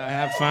love it. I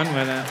have fun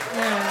with it.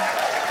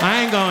 Yeah.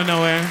 I ain't going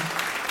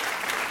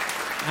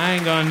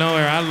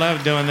nowhere. I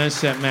love doing this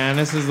shit, man.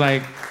 This is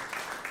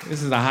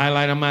the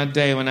highlight of my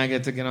day when I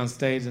get to get on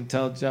stage and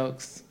tell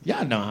jokes.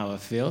 Y'all know how it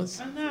feels.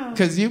 I know.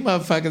 Because you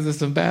motherfuckers are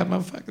some bad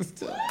motherfuckers,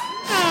 too.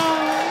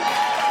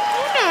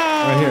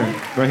 Right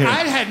here.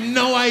 I had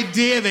no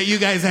idea that you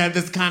guys had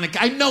this kind of...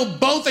 I know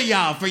both of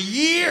y'all for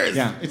years.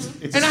 Yeah,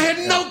 and I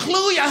had no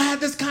clue y'all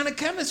had this kind of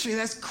chemistry.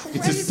 That's crazy.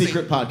 It's a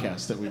secret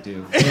podcast that we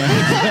do.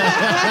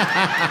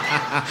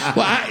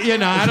 Well,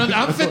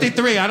 I'm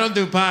 53. I don't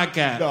do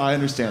podcasts. No, I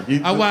understand.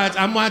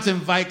 I'm watching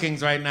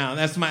Vikings right now.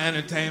 That's my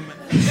entertainment.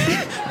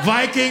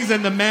 Vikings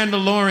and The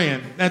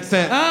Mandalorian. That's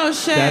it. Oh,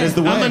 shit. That is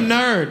the way. I'm a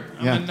nerd.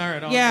 Yeah. I'm a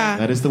nerd. all Yeah.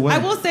 That is the way. I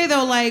will say,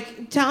 though,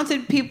 like,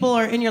 talented people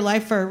are in your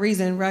life for a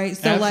reason, right?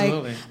 So,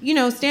 Absolutely.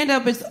 like,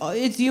 stand-up,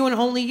 it's you and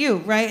only you,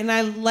 right? And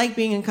I like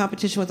being in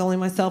competition with only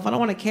myself. I don't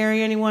want to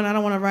carry anyone. I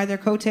don't want to ride their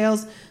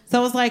coattails. So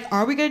I was like,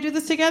 are we going to do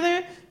this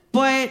together?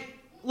 But...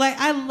 like,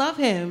 I love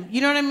him.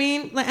 You know what I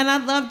mean? Like, and I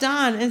love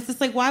Don. And it's just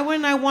like, why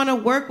wouldn't I want to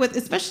work with,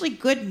 especially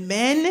good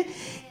men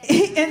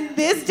in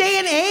this day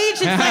and age?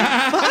 It's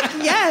like, fuck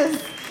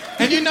yes.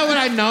 And you know what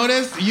I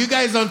noticed? You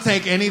guys don't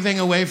take anything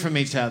away from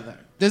each other.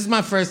 This is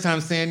my first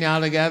time seeing y'all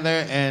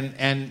together,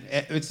 and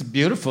it's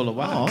beautiful to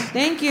watch.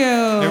 Thank you.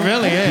 It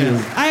really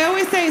is. I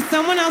always say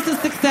someone else's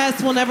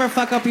success will never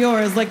fuck up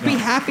yours. Like, be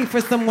happy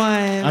for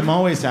someone. I'm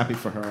always happy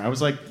for her. I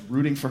was like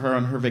rooting for her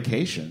on her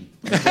vacation.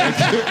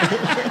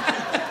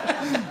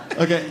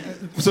 Okay,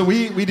 so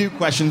we do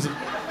questions.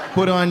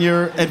 Put on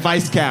your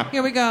advice cap.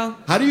 Here we go.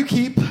 How do you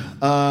keep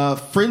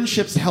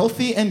friendships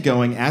healthy and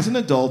going as an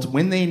adult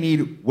when they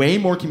need way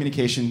more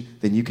communication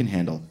than you can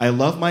handle? I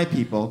love my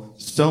people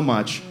so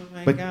much,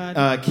 but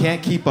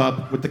can't keep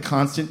up with the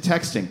constant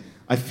texting.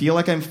 I feel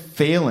like I'm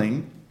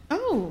failing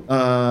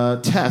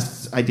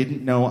tests I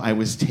didn't know I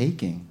was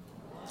taking.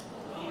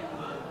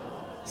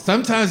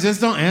 Sometimes just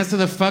don't answer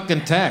the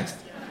fucking text.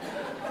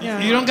 Yeah.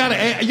 You don't gotta.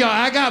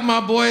 I got my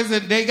boys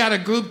that they got a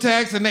group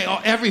text and they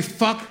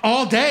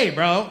all day,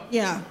 bro.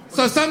 Yeah.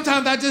 So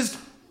sometimes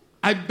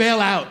I bail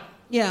out.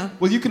 Yeah.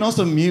 Well, you can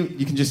also mute.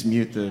 You can just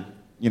mute the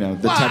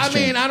text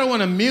chain. I don't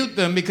want to mute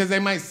them because they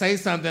might say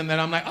something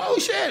that I'm like, oh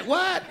shit,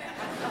 what?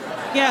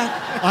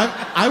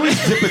 Yeah. I would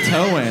dip a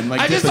toe in.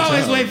 I just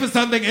always wait for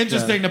something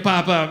interesting to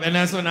pop up, and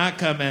that's when I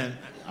come in.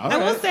 I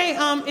will say,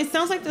 it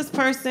sounds like this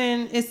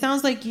person. It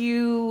sounds like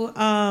you.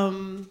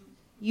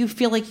 You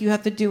feel like you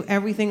have to do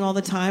everything all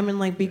the time and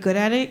like be good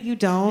at it. You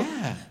don't.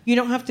 Yeah. You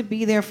don't have to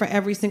be there for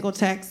every single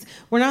text.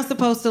 We're not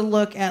supposed to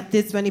look at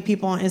this many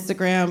people on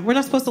Instagram. We're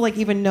not supposed to like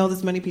even know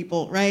this many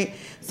people, right?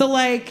 So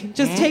like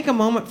just take a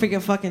moment for your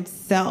fucking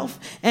self.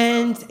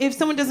 And if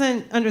someone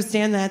doesn't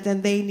understand that,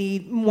 then they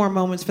need more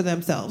moments for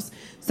themselves.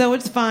 So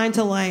it's fine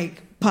to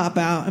like pop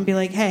out and be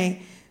like,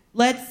 hey,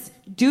 let's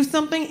do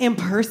something in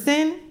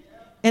person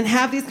and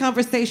have these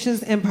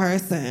conversations in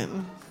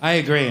person. I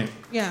agree.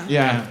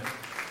 Yeah.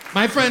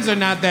 My friends are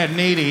not that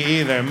needy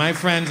either. My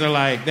friends are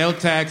like, they'll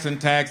text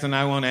and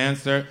I won't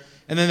answer.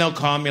 And then they'll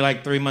call me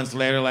like 3 months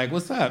later, like,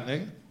 what's up,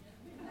 nigga?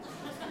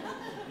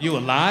 You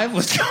alive?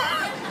 What's going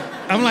on?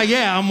 I'm like,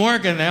 yeah, I'm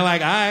working. They're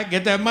like, all right,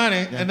 get that money.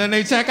 Yeah. And then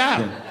they check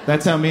out. Yeah.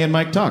 That's how me and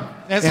Mike talk.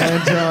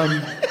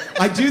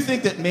 I do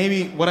think that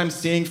maybe what I'm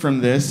seeing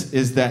from this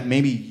is that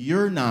maybe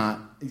you're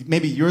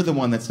the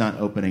one that's not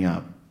opening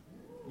up.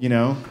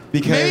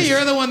 Because maybe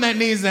you're the one that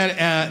needs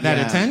that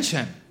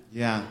attention.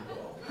 Yeah.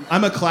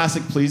 I'm a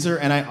classic pleaser,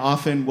 and I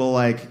often will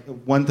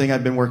one thing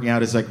I've been working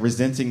out is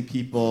resenting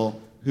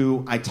people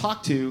who I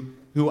talk to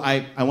who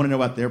I want to know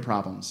about their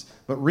problems.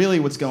 But really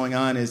what's going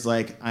on is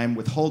I'm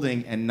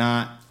withholding and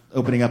not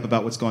opening up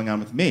about what's going on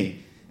with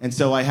me. And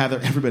so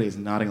everybody's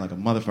nodding like a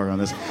motherfucker on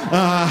this.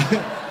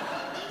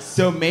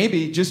 So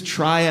maybe just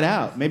try it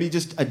out. Maybe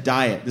just a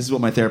diet. This is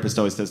what my therapist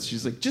always says.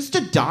 She's like, just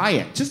a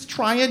diet. Just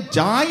try a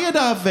diet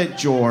of it,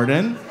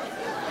 Jordan.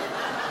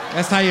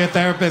 That's how your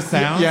therapist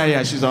sounds?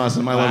 Yeah, she's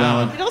awesome. I love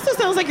Ellen. It also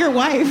sounds like your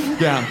wife.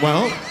 Yeah,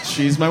 well,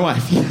 she's my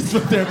wife. Yes, my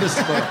therapist.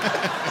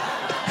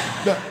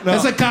 No.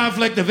 That's a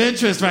conflict of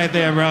interest right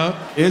there, bro.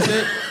 Is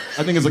it?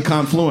 I think it's a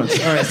confluence.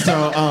 All right,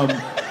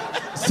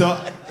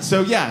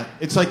 so yeah,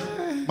 it's like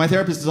my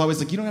therapist is always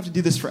like, you don't have to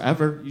do this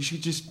forever. You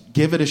should just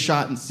give it a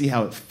shot and see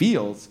how it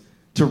feels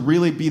to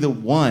really be the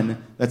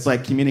one that's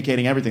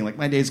communicating everything. Like,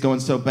 my day's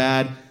going so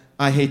bad.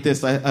 I hate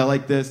this, I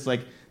like this.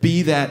 Like,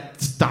 be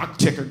that stock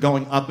ticker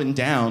going up and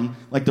down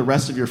like the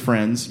rest of your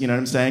friends, you know what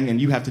I'm saying?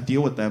 And you have to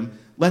deal with them.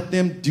 Let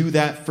them do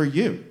that for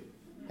you.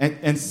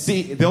 And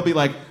see, they'll be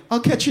like, I'll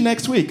catch you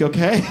next week,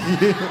 okay?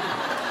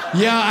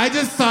 Yeah, I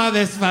just saw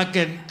this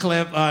fucking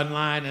clip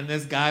online, and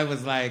this guy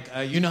was like,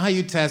 you know how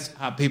you test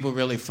how people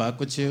really fuck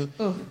with you?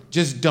 Ooh.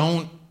 Just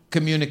don't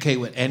communicate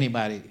with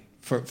anybody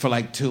for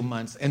like 2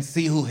 months and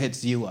see who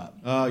hits you up.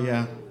 Oh,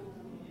 yeah.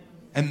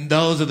 And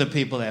those are the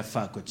people that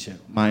fuck with you.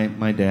 My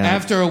dad.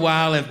 After a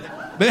while,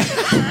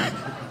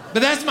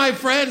 but that's my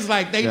friends.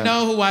 Like, they Yeah.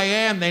 know who I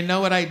am. They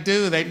know what I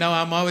do. They know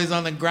I'm always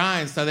on the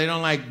grind, so they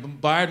don't like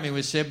bombard me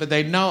with shit. But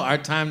they know our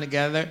time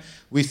together.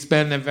 We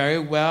spend it very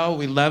well.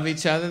 We love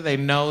each other. They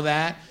know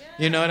that.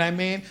 You know what I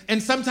mean?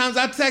 And sometimes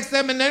I text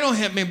them and they don't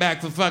hit me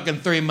back for fucking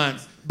 3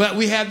 months. But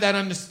we have that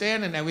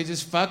understanding that we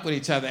just fuck with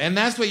each other. And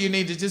that's what you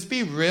need to just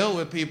be real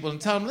with people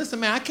and tell them, listen,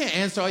 man, I can't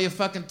answer all your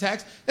fucking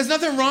texts. There's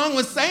nothing wrong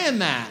with saying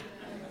that.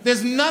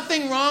 There's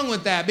nothing wrong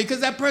with that because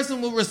that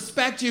person will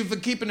respect you for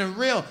keeping it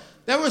real.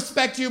 They'll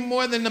respect you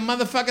more than the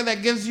motherfucker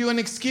that gives you an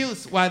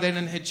excuse why they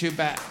didn't hit you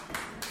back.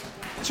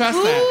 Trust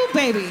Ooh, that.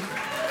 baby.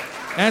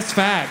 That's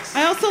facts.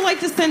 I also like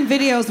to send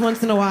videos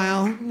once in a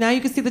while. Now you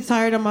can see the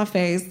tired on my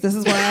face. This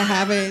is why I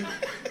haven't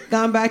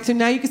gone back to.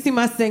 Now you can see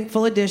my sink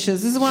full of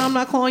dishes. This is why I'm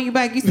not calling you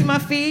back. You see my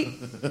feet?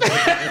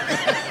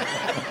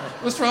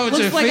 What's wrong with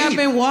your Looks like feet? I've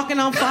been walking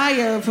on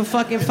fire for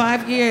fucking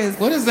 5 years.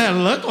 What does that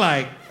look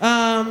like?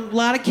 A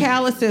lot of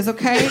calluses,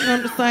 okay? And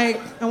I'm just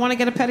like, I want to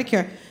get a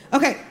pedicure.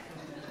 Okay,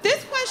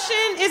 this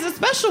question is a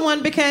special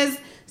one because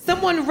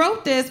someone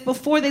wrote this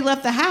before they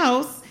left the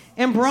house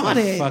and brought What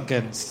a it.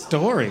 fucking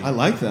story. I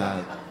like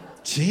that.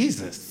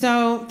 Jesus.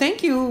 So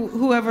thank you,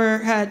 whoever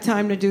had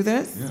time to do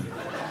this. Yeah.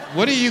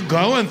 What are you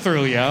going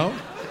through, yo?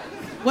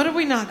 What are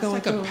we not It's going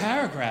like through? a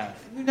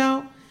paragraph. You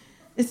know,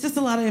 it's just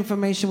a lot of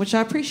information, which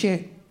I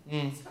appreciate.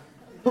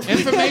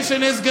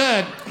 Information is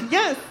good.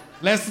 Yes.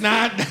 Let's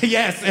not.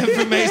 Yes,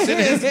 information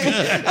is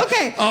good.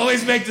 Okay.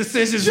 Always make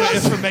decisions with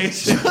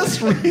information.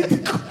 Just read the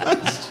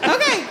question.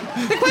 Okay.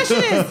 The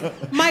question is,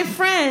 my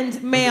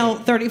friend, male,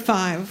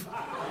 35.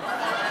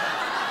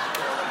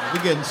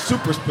 We're getting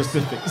super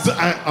specific. So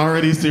I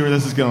already see where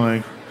this is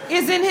going.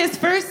 Is in his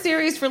first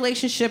serious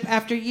relationship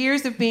after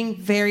years of being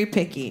very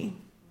picky.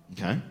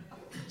 Okay.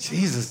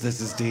 Jesus,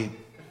 this is deep.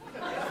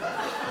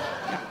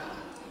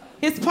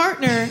 His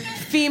partner,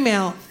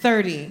 female,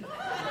 30.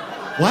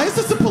 Why is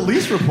this a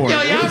police report? Yo,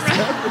 What y'all is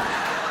that?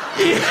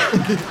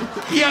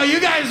 Yo,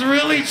 you guys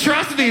really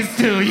trust these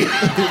two.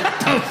 What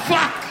the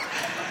fuck?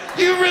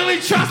 You really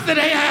trust that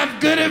they have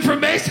good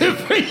information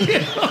for you?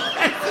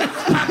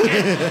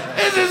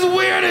 This is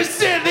weird as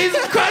shit. These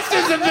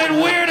questions have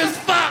been weird as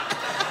fuck.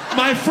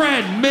 My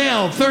friend,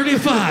 male,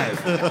 35.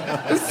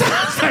 It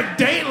sounds like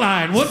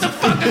Dateline. What the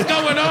fuck is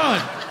going on?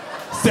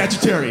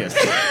 Sagittarius.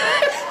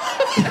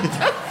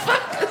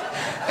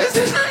 This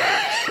is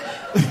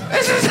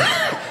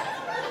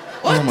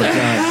what Oh my the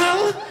God.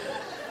 hell?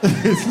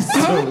 This is so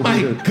Oh my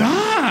weird.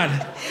 God.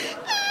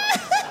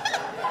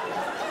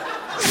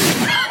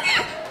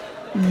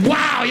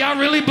 Wow, y'all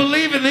really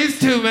believe in these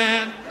two,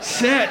 man.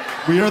 Shit.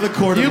 We are the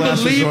court of You last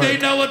believe resort. they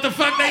know what the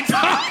fuck they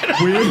talking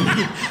about?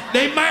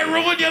 They might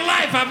ruin your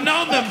life. I've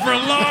known them for a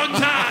long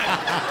time.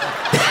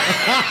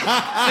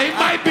 They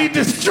might be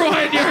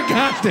destroying your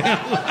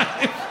goddamn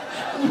life.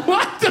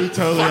 What the We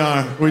totally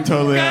are. We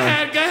totally Go are.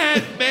 ahead, go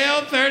ahead.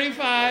 Male,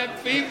 35.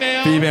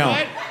 Female. Female,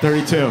 What?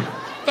 32.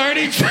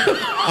 32.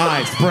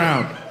 Eyes,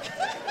 brown.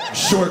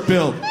 Short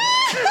build.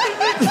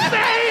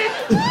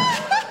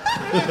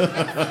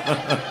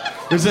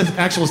 There's an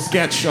actual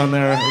sketch on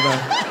there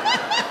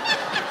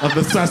of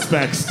the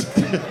suspects.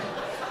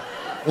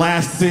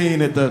 Last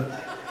scene at the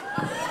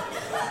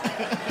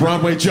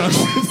Broadway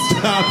Junction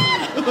stop.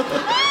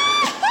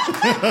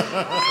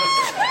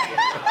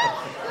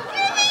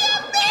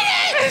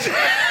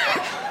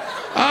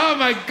 Oh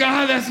my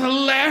God, that's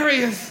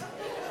hilarious.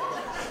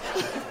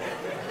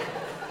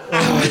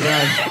 Oh my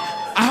God.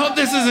 I hope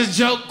this is a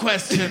joke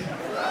question.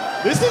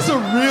 This is a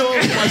real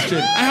question.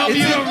 I hope It's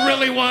you a- don't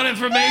really want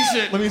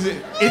information. Let me see.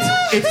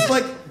 It's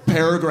like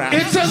paragraphs.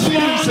 It's a You know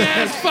what I'm long saying?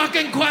 ass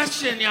fucking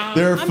question, y'all.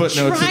 There are I'm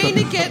footnotes. trying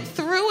to get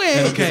through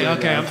it. Okay,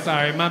 I'm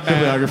sorry, my bad.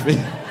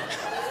 Bibliography.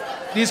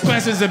 These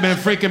questions have been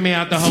freaking me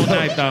out the whole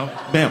night, though.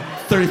 Ma'am,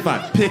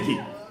 35, picky.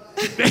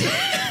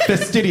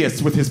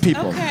 Fastidious with his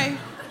people. Okay.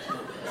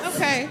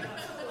 Okay.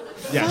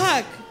 Yes.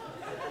 Fuck.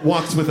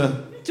 Walks with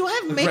a Do I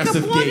have makeup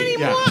Aggressive on gait,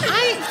 anymore? yeah.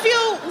 I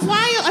feel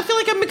wild. I feel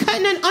like I'm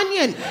cutting an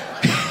onion.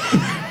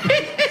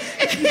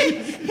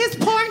 His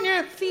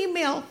partner,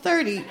 female,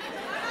 30.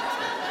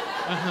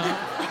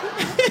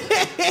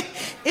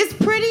 Is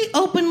pretty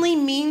openly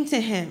mean to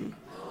him.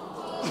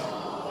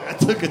 That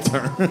took a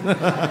turn.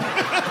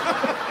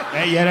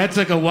 Hey, yeah, that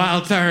took a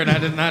wild turn. I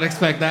did not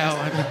expect that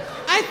one.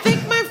 I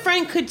think my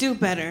friend could do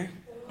better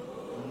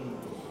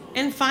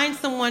and find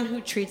someone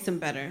who treats him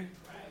better.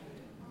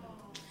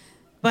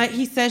 But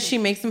he says she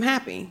makes him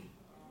happy.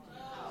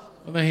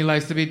 Well, then he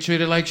likes to be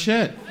treated like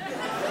shit.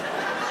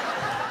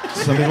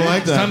 Some people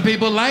like that. Some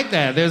people like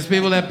that. There's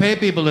people that pay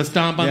people to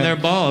stomp on their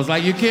balls.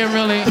 Like, you can't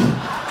really...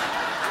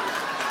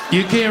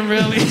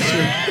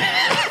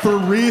 For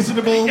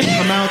reasonable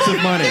amounts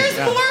of money. There's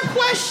more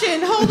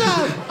question. Hold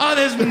up. Oh,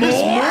 there's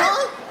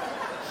more?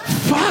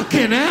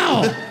 Fucking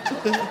hell.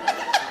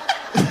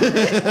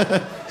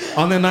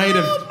 On the night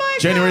of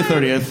January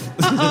 30th.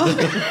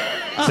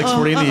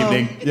 6:40 in the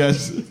evening.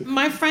 Yes.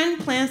 My friend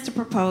plans to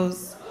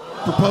propose.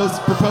 Propose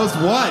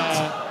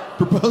what?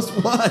 Propose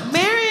what?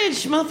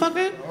 Marriage,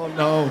 motherfucker. Oh,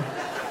 no.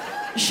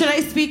 Should I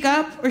speak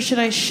up or should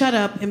I shut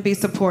up and be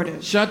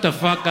supportive? Shut the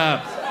fuck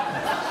up.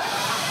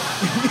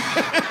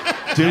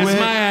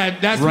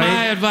 That's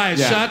my advice.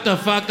 Yeah. Shut the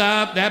fuck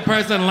up. That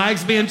person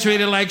likes being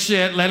treated like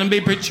shit. Let them be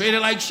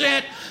treated like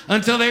shit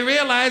until they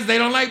realize they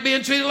don't like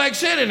being treated like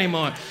shit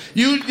anymore.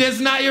 It's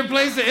not your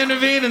place to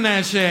intervene in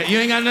that shit. You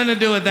ain't got nothing to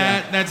do with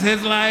that. Yeah. That's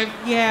his life.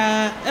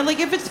 Yeah. And like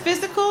if it's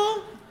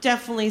physical,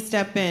 definitely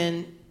step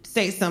in,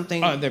 say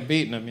something. Oh, they're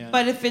beating him, yeah.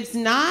 But if it's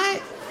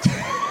not...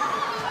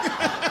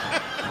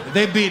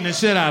 They beating the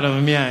shit out of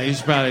him, yeah. You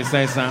should probably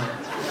say something.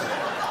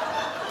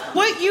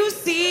 What you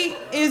see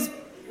is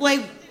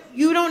like...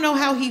 You don't know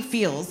how he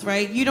feels,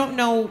 right? You don't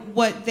know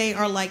what they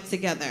are like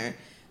together.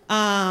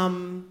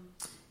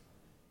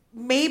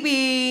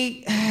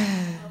 Maybe...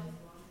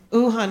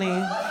 Ooh,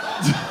 honey.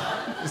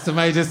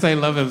 Somebody just say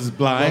love is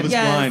blind.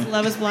 Yes,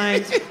 love is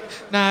blind.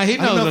 Nah, he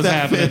knows what's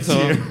happening.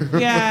 So.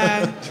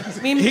 Yeah.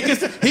 I mean, he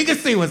can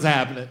see what's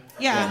happening.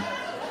 Yeah.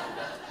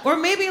 Or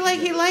maybe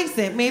like he likes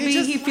it. Maybe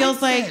he feels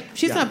like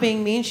she's not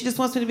being mean. She just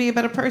wants me to be a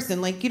better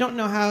person. Like you don't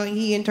know how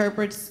he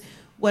interprets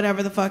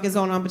whatever the fuck is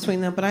going on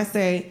between them. But I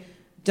say...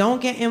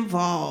 Don't get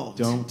involved.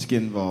 Don't get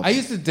involved. I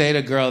used to date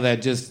a girl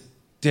that just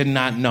did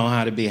not know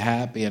how to be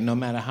happy, and no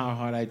matter how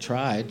hard I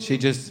tried, she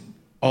just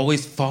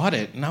always fought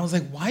it. And I was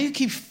like, why you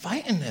keep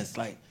fighting this?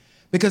 Like,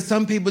 because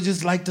some people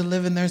just like to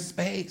live in their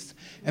space.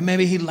 And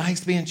maybe he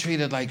likes being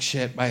treated like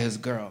shit by his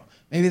girl.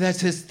 Maybe that's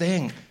his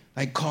thing.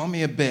 Like, call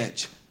me a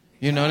bitch.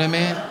 You know what I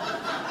mean?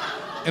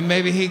 And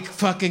maybe he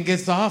fucking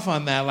gets off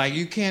on that. Like,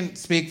 you can't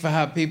speak for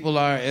how people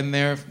are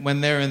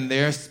when they're in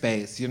their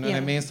space. You know what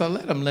I mean? So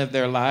let them live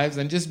their lives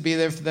and just be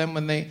there for them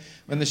when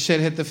the shit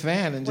hit the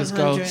fan and just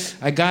 100. go,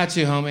 I got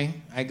you, homie.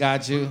 I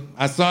got you.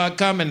 I saw it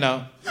coming,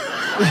 though.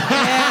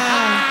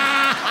 Yeah.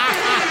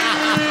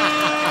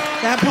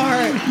 That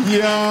part. Yo.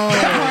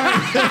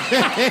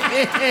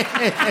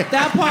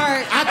 That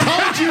part. I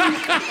told you.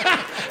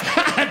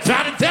 I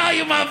try to tell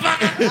you,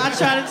 motherfucker. I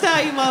try to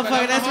tell you,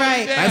 motherfucker. That's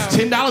right. That's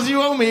 $10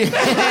 you owe me.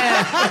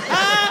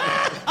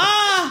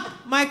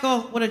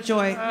 Michael, what a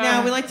joy.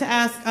 Now, we like to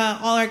ask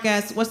all our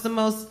guests, what's the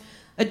most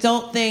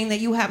adult thing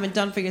that you haven't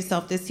done for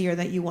yourself this year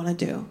that you want to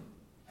do?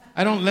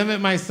 I don't limit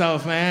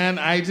myself, man.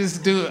 I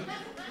just do.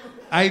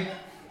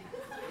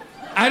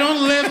 I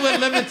don't live with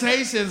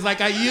limitations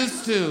like I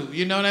used to.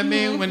 You know what I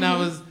mean?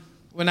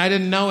 When I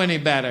didn't know any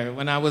better,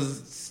 when I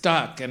was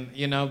stuck, and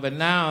but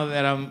now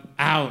that I'm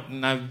out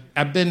and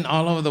I've been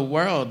all over the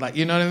world, like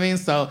you know what I mean?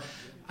 So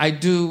I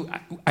do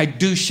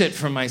shit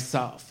for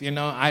myself,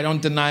 I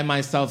don't deny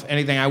myself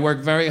anything. I work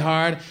very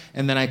hard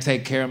and then I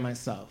take care of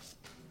myself.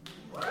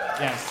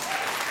 Yes.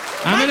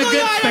 I'm in a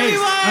good space.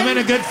 Everyone. I'm in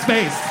a good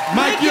space.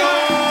 Mike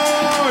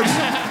Yard!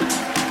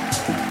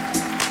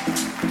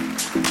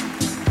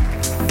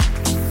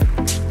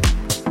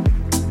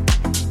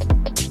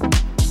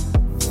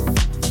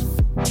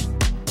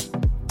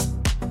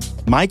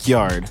 Mike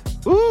Yard.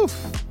 Oof.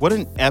 What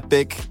an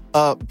epic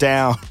up,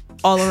 down,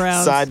 All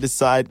around. side to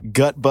side,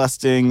 gut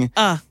busting.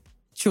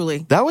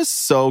 Truly. That was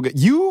so good.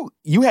 You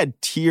had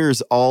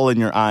tears all in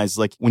your eyes.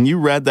 Like when you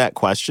read that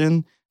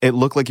question, it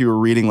looked like you were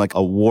reading like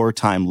a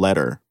wartime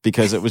letter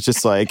because it was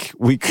just like,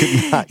 we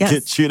could not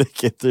get you to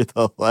get through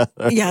the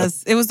letter.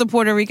 Yes, it was the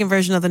Puerto Rican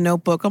version of The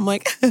Notebook. I'm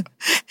like,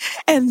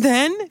 and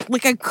then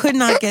like I could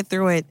not get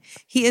through it.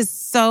 He is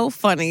so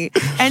funny.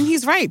 And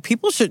he's right.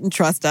 People shouldn't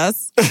trust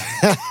us.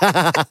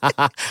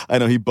 I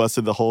know he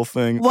busted the whole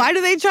thing. Why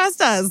do they trust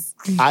us?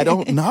 I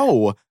don't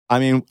know. I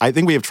mean, I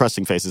think we have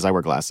trusting faces. I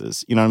wear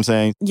glasses. You know what I'm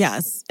saying?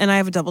 Yes. And I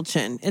have a double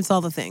chin. It's all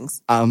the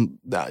things.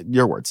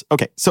 Your words.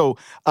 Okay. So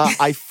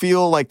I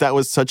feel like that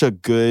was such a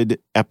good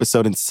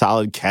episode and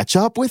solid catch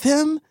up with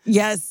him.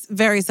 Yes.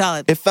 Very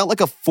solid. It felt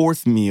like a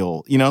fourth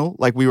meal,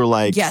 like we were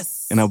like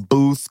in a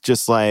booth,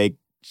 just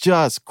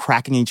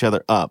cracking each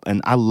other up.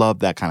 And I love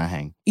that kind of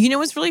hang. You know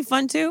what's really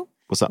fun too?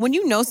 What's up? When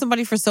you know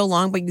somebody for so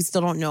long, but you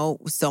still don't know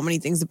so many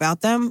things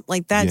about them,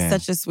 like that's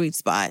such a sweet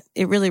spot.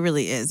 It really,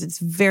 really is. It's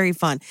very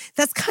fun.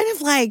 That's kind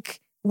of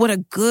like what a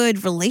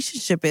good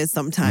relationship is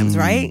sometimes,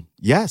 right?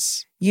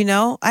 Yes.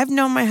 I've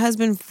known my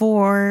husband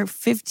for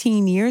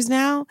 15 years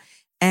now,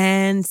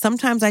 and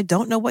sometimes I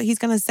don't know what he's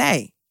going to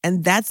say.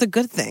 And that's a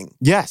good thing.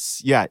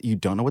 Yes. Yeah. You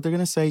don't know what they're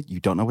going to say.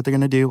 You don't know what they're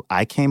going to do.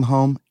 I came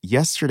home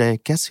yesterday.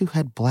 Guess who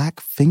had black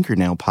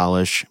fingernail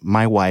polish?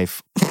 My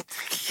wife.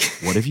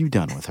 What have you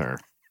done with her?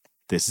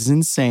 This is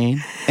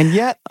insane. And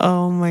yet,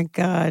 oh my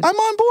God. I'm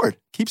on board.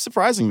 Keep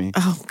surprising me.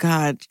 Oh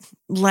God.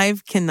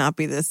 Life cannot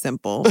be this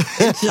simple.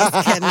 It just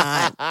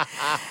cannot.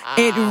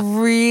 It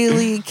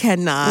really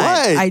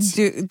cannot.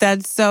 What?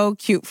 That's so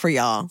cute for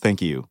y'all.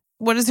 Thank you.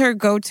 What is her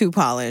go-to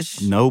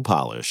polish? No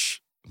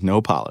polish. No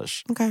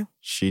polish. Okay.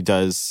 She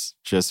does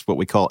just what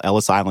we call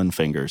Ellis Island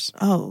fingers.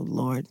 Oh,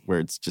 Lord. Where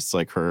it's just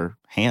like her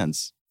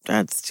hands.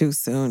 That's too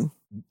soon.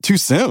 Too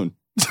soon?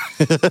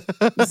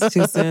 It's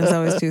too soon. It's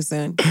always too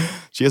soon.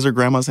 She has her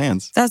grandma's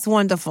hands. That's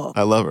wonderful.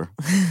 I love her.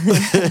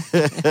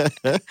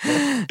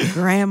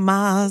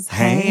 Grandma's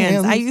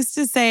hands. I used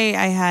to say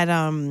I had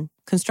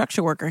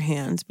construction worker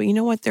hands, but you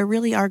know what? There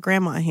really are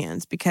grandma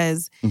hands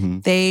because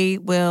they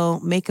will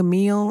make a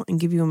meal and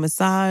give you a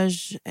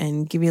massage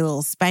and give you a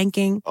little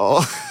spanking.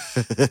 Oh.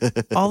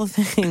 All the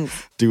things.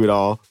 Do it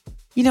all.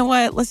 You know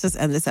what? Let's just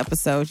end this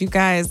episode. You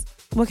guys,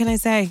 what can I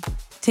say?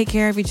 Take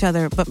care of each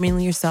other, but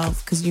mainly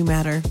yourself because you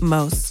matter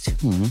most.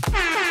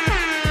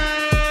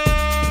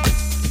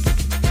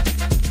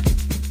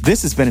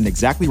 This has been an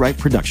Exactly Right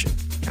production.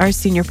 Our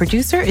senior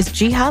producer is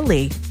Jiha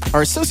Lee.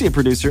 Our associate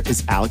producer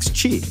is Alex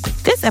Chi.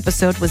 This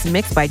episode was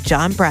mixed by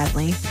John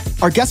Bradley.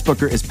 Our guest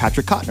booker is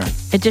Patrick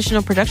Kottner.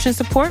 Additional production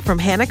support from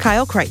Hannah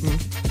Kyle Crichton.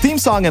 Theme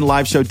song and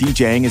live show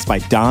DJing is by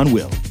Don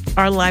Will.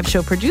 Our live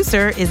show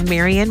producer is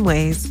Marianne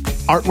Ways.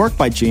 Artwork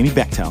by Jamie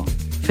Bechtel.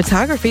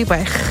 Photography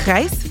by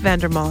Gijs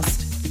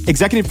Vandermost.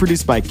 Executive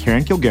produced by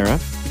Karen Kilgara,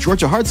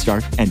 Georgia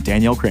Hardstark, and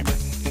Danielle Kramer.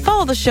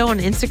 Follow the show on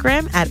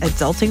Instagram at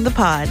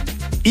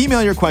AdultingThePod.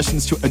 Email your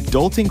questions to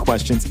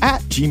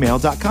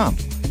adultingquestions@gmail.com.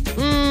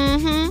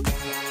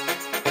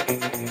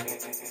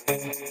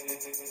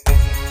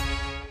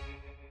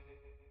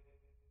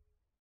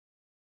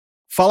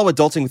 Follow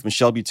Adulting with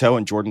Michelle Buteau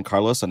and Jordan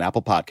Carlos on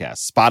Apple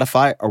Podcasts,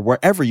 Spotify, or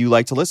wherever you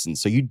like to listen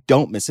so you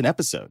don't miss an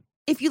episode.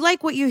 If you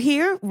like what you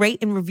hear, rate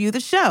and review the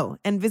show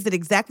and visit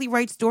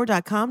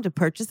ExactlyRightStore.com to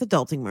purchase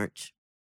adulting merch.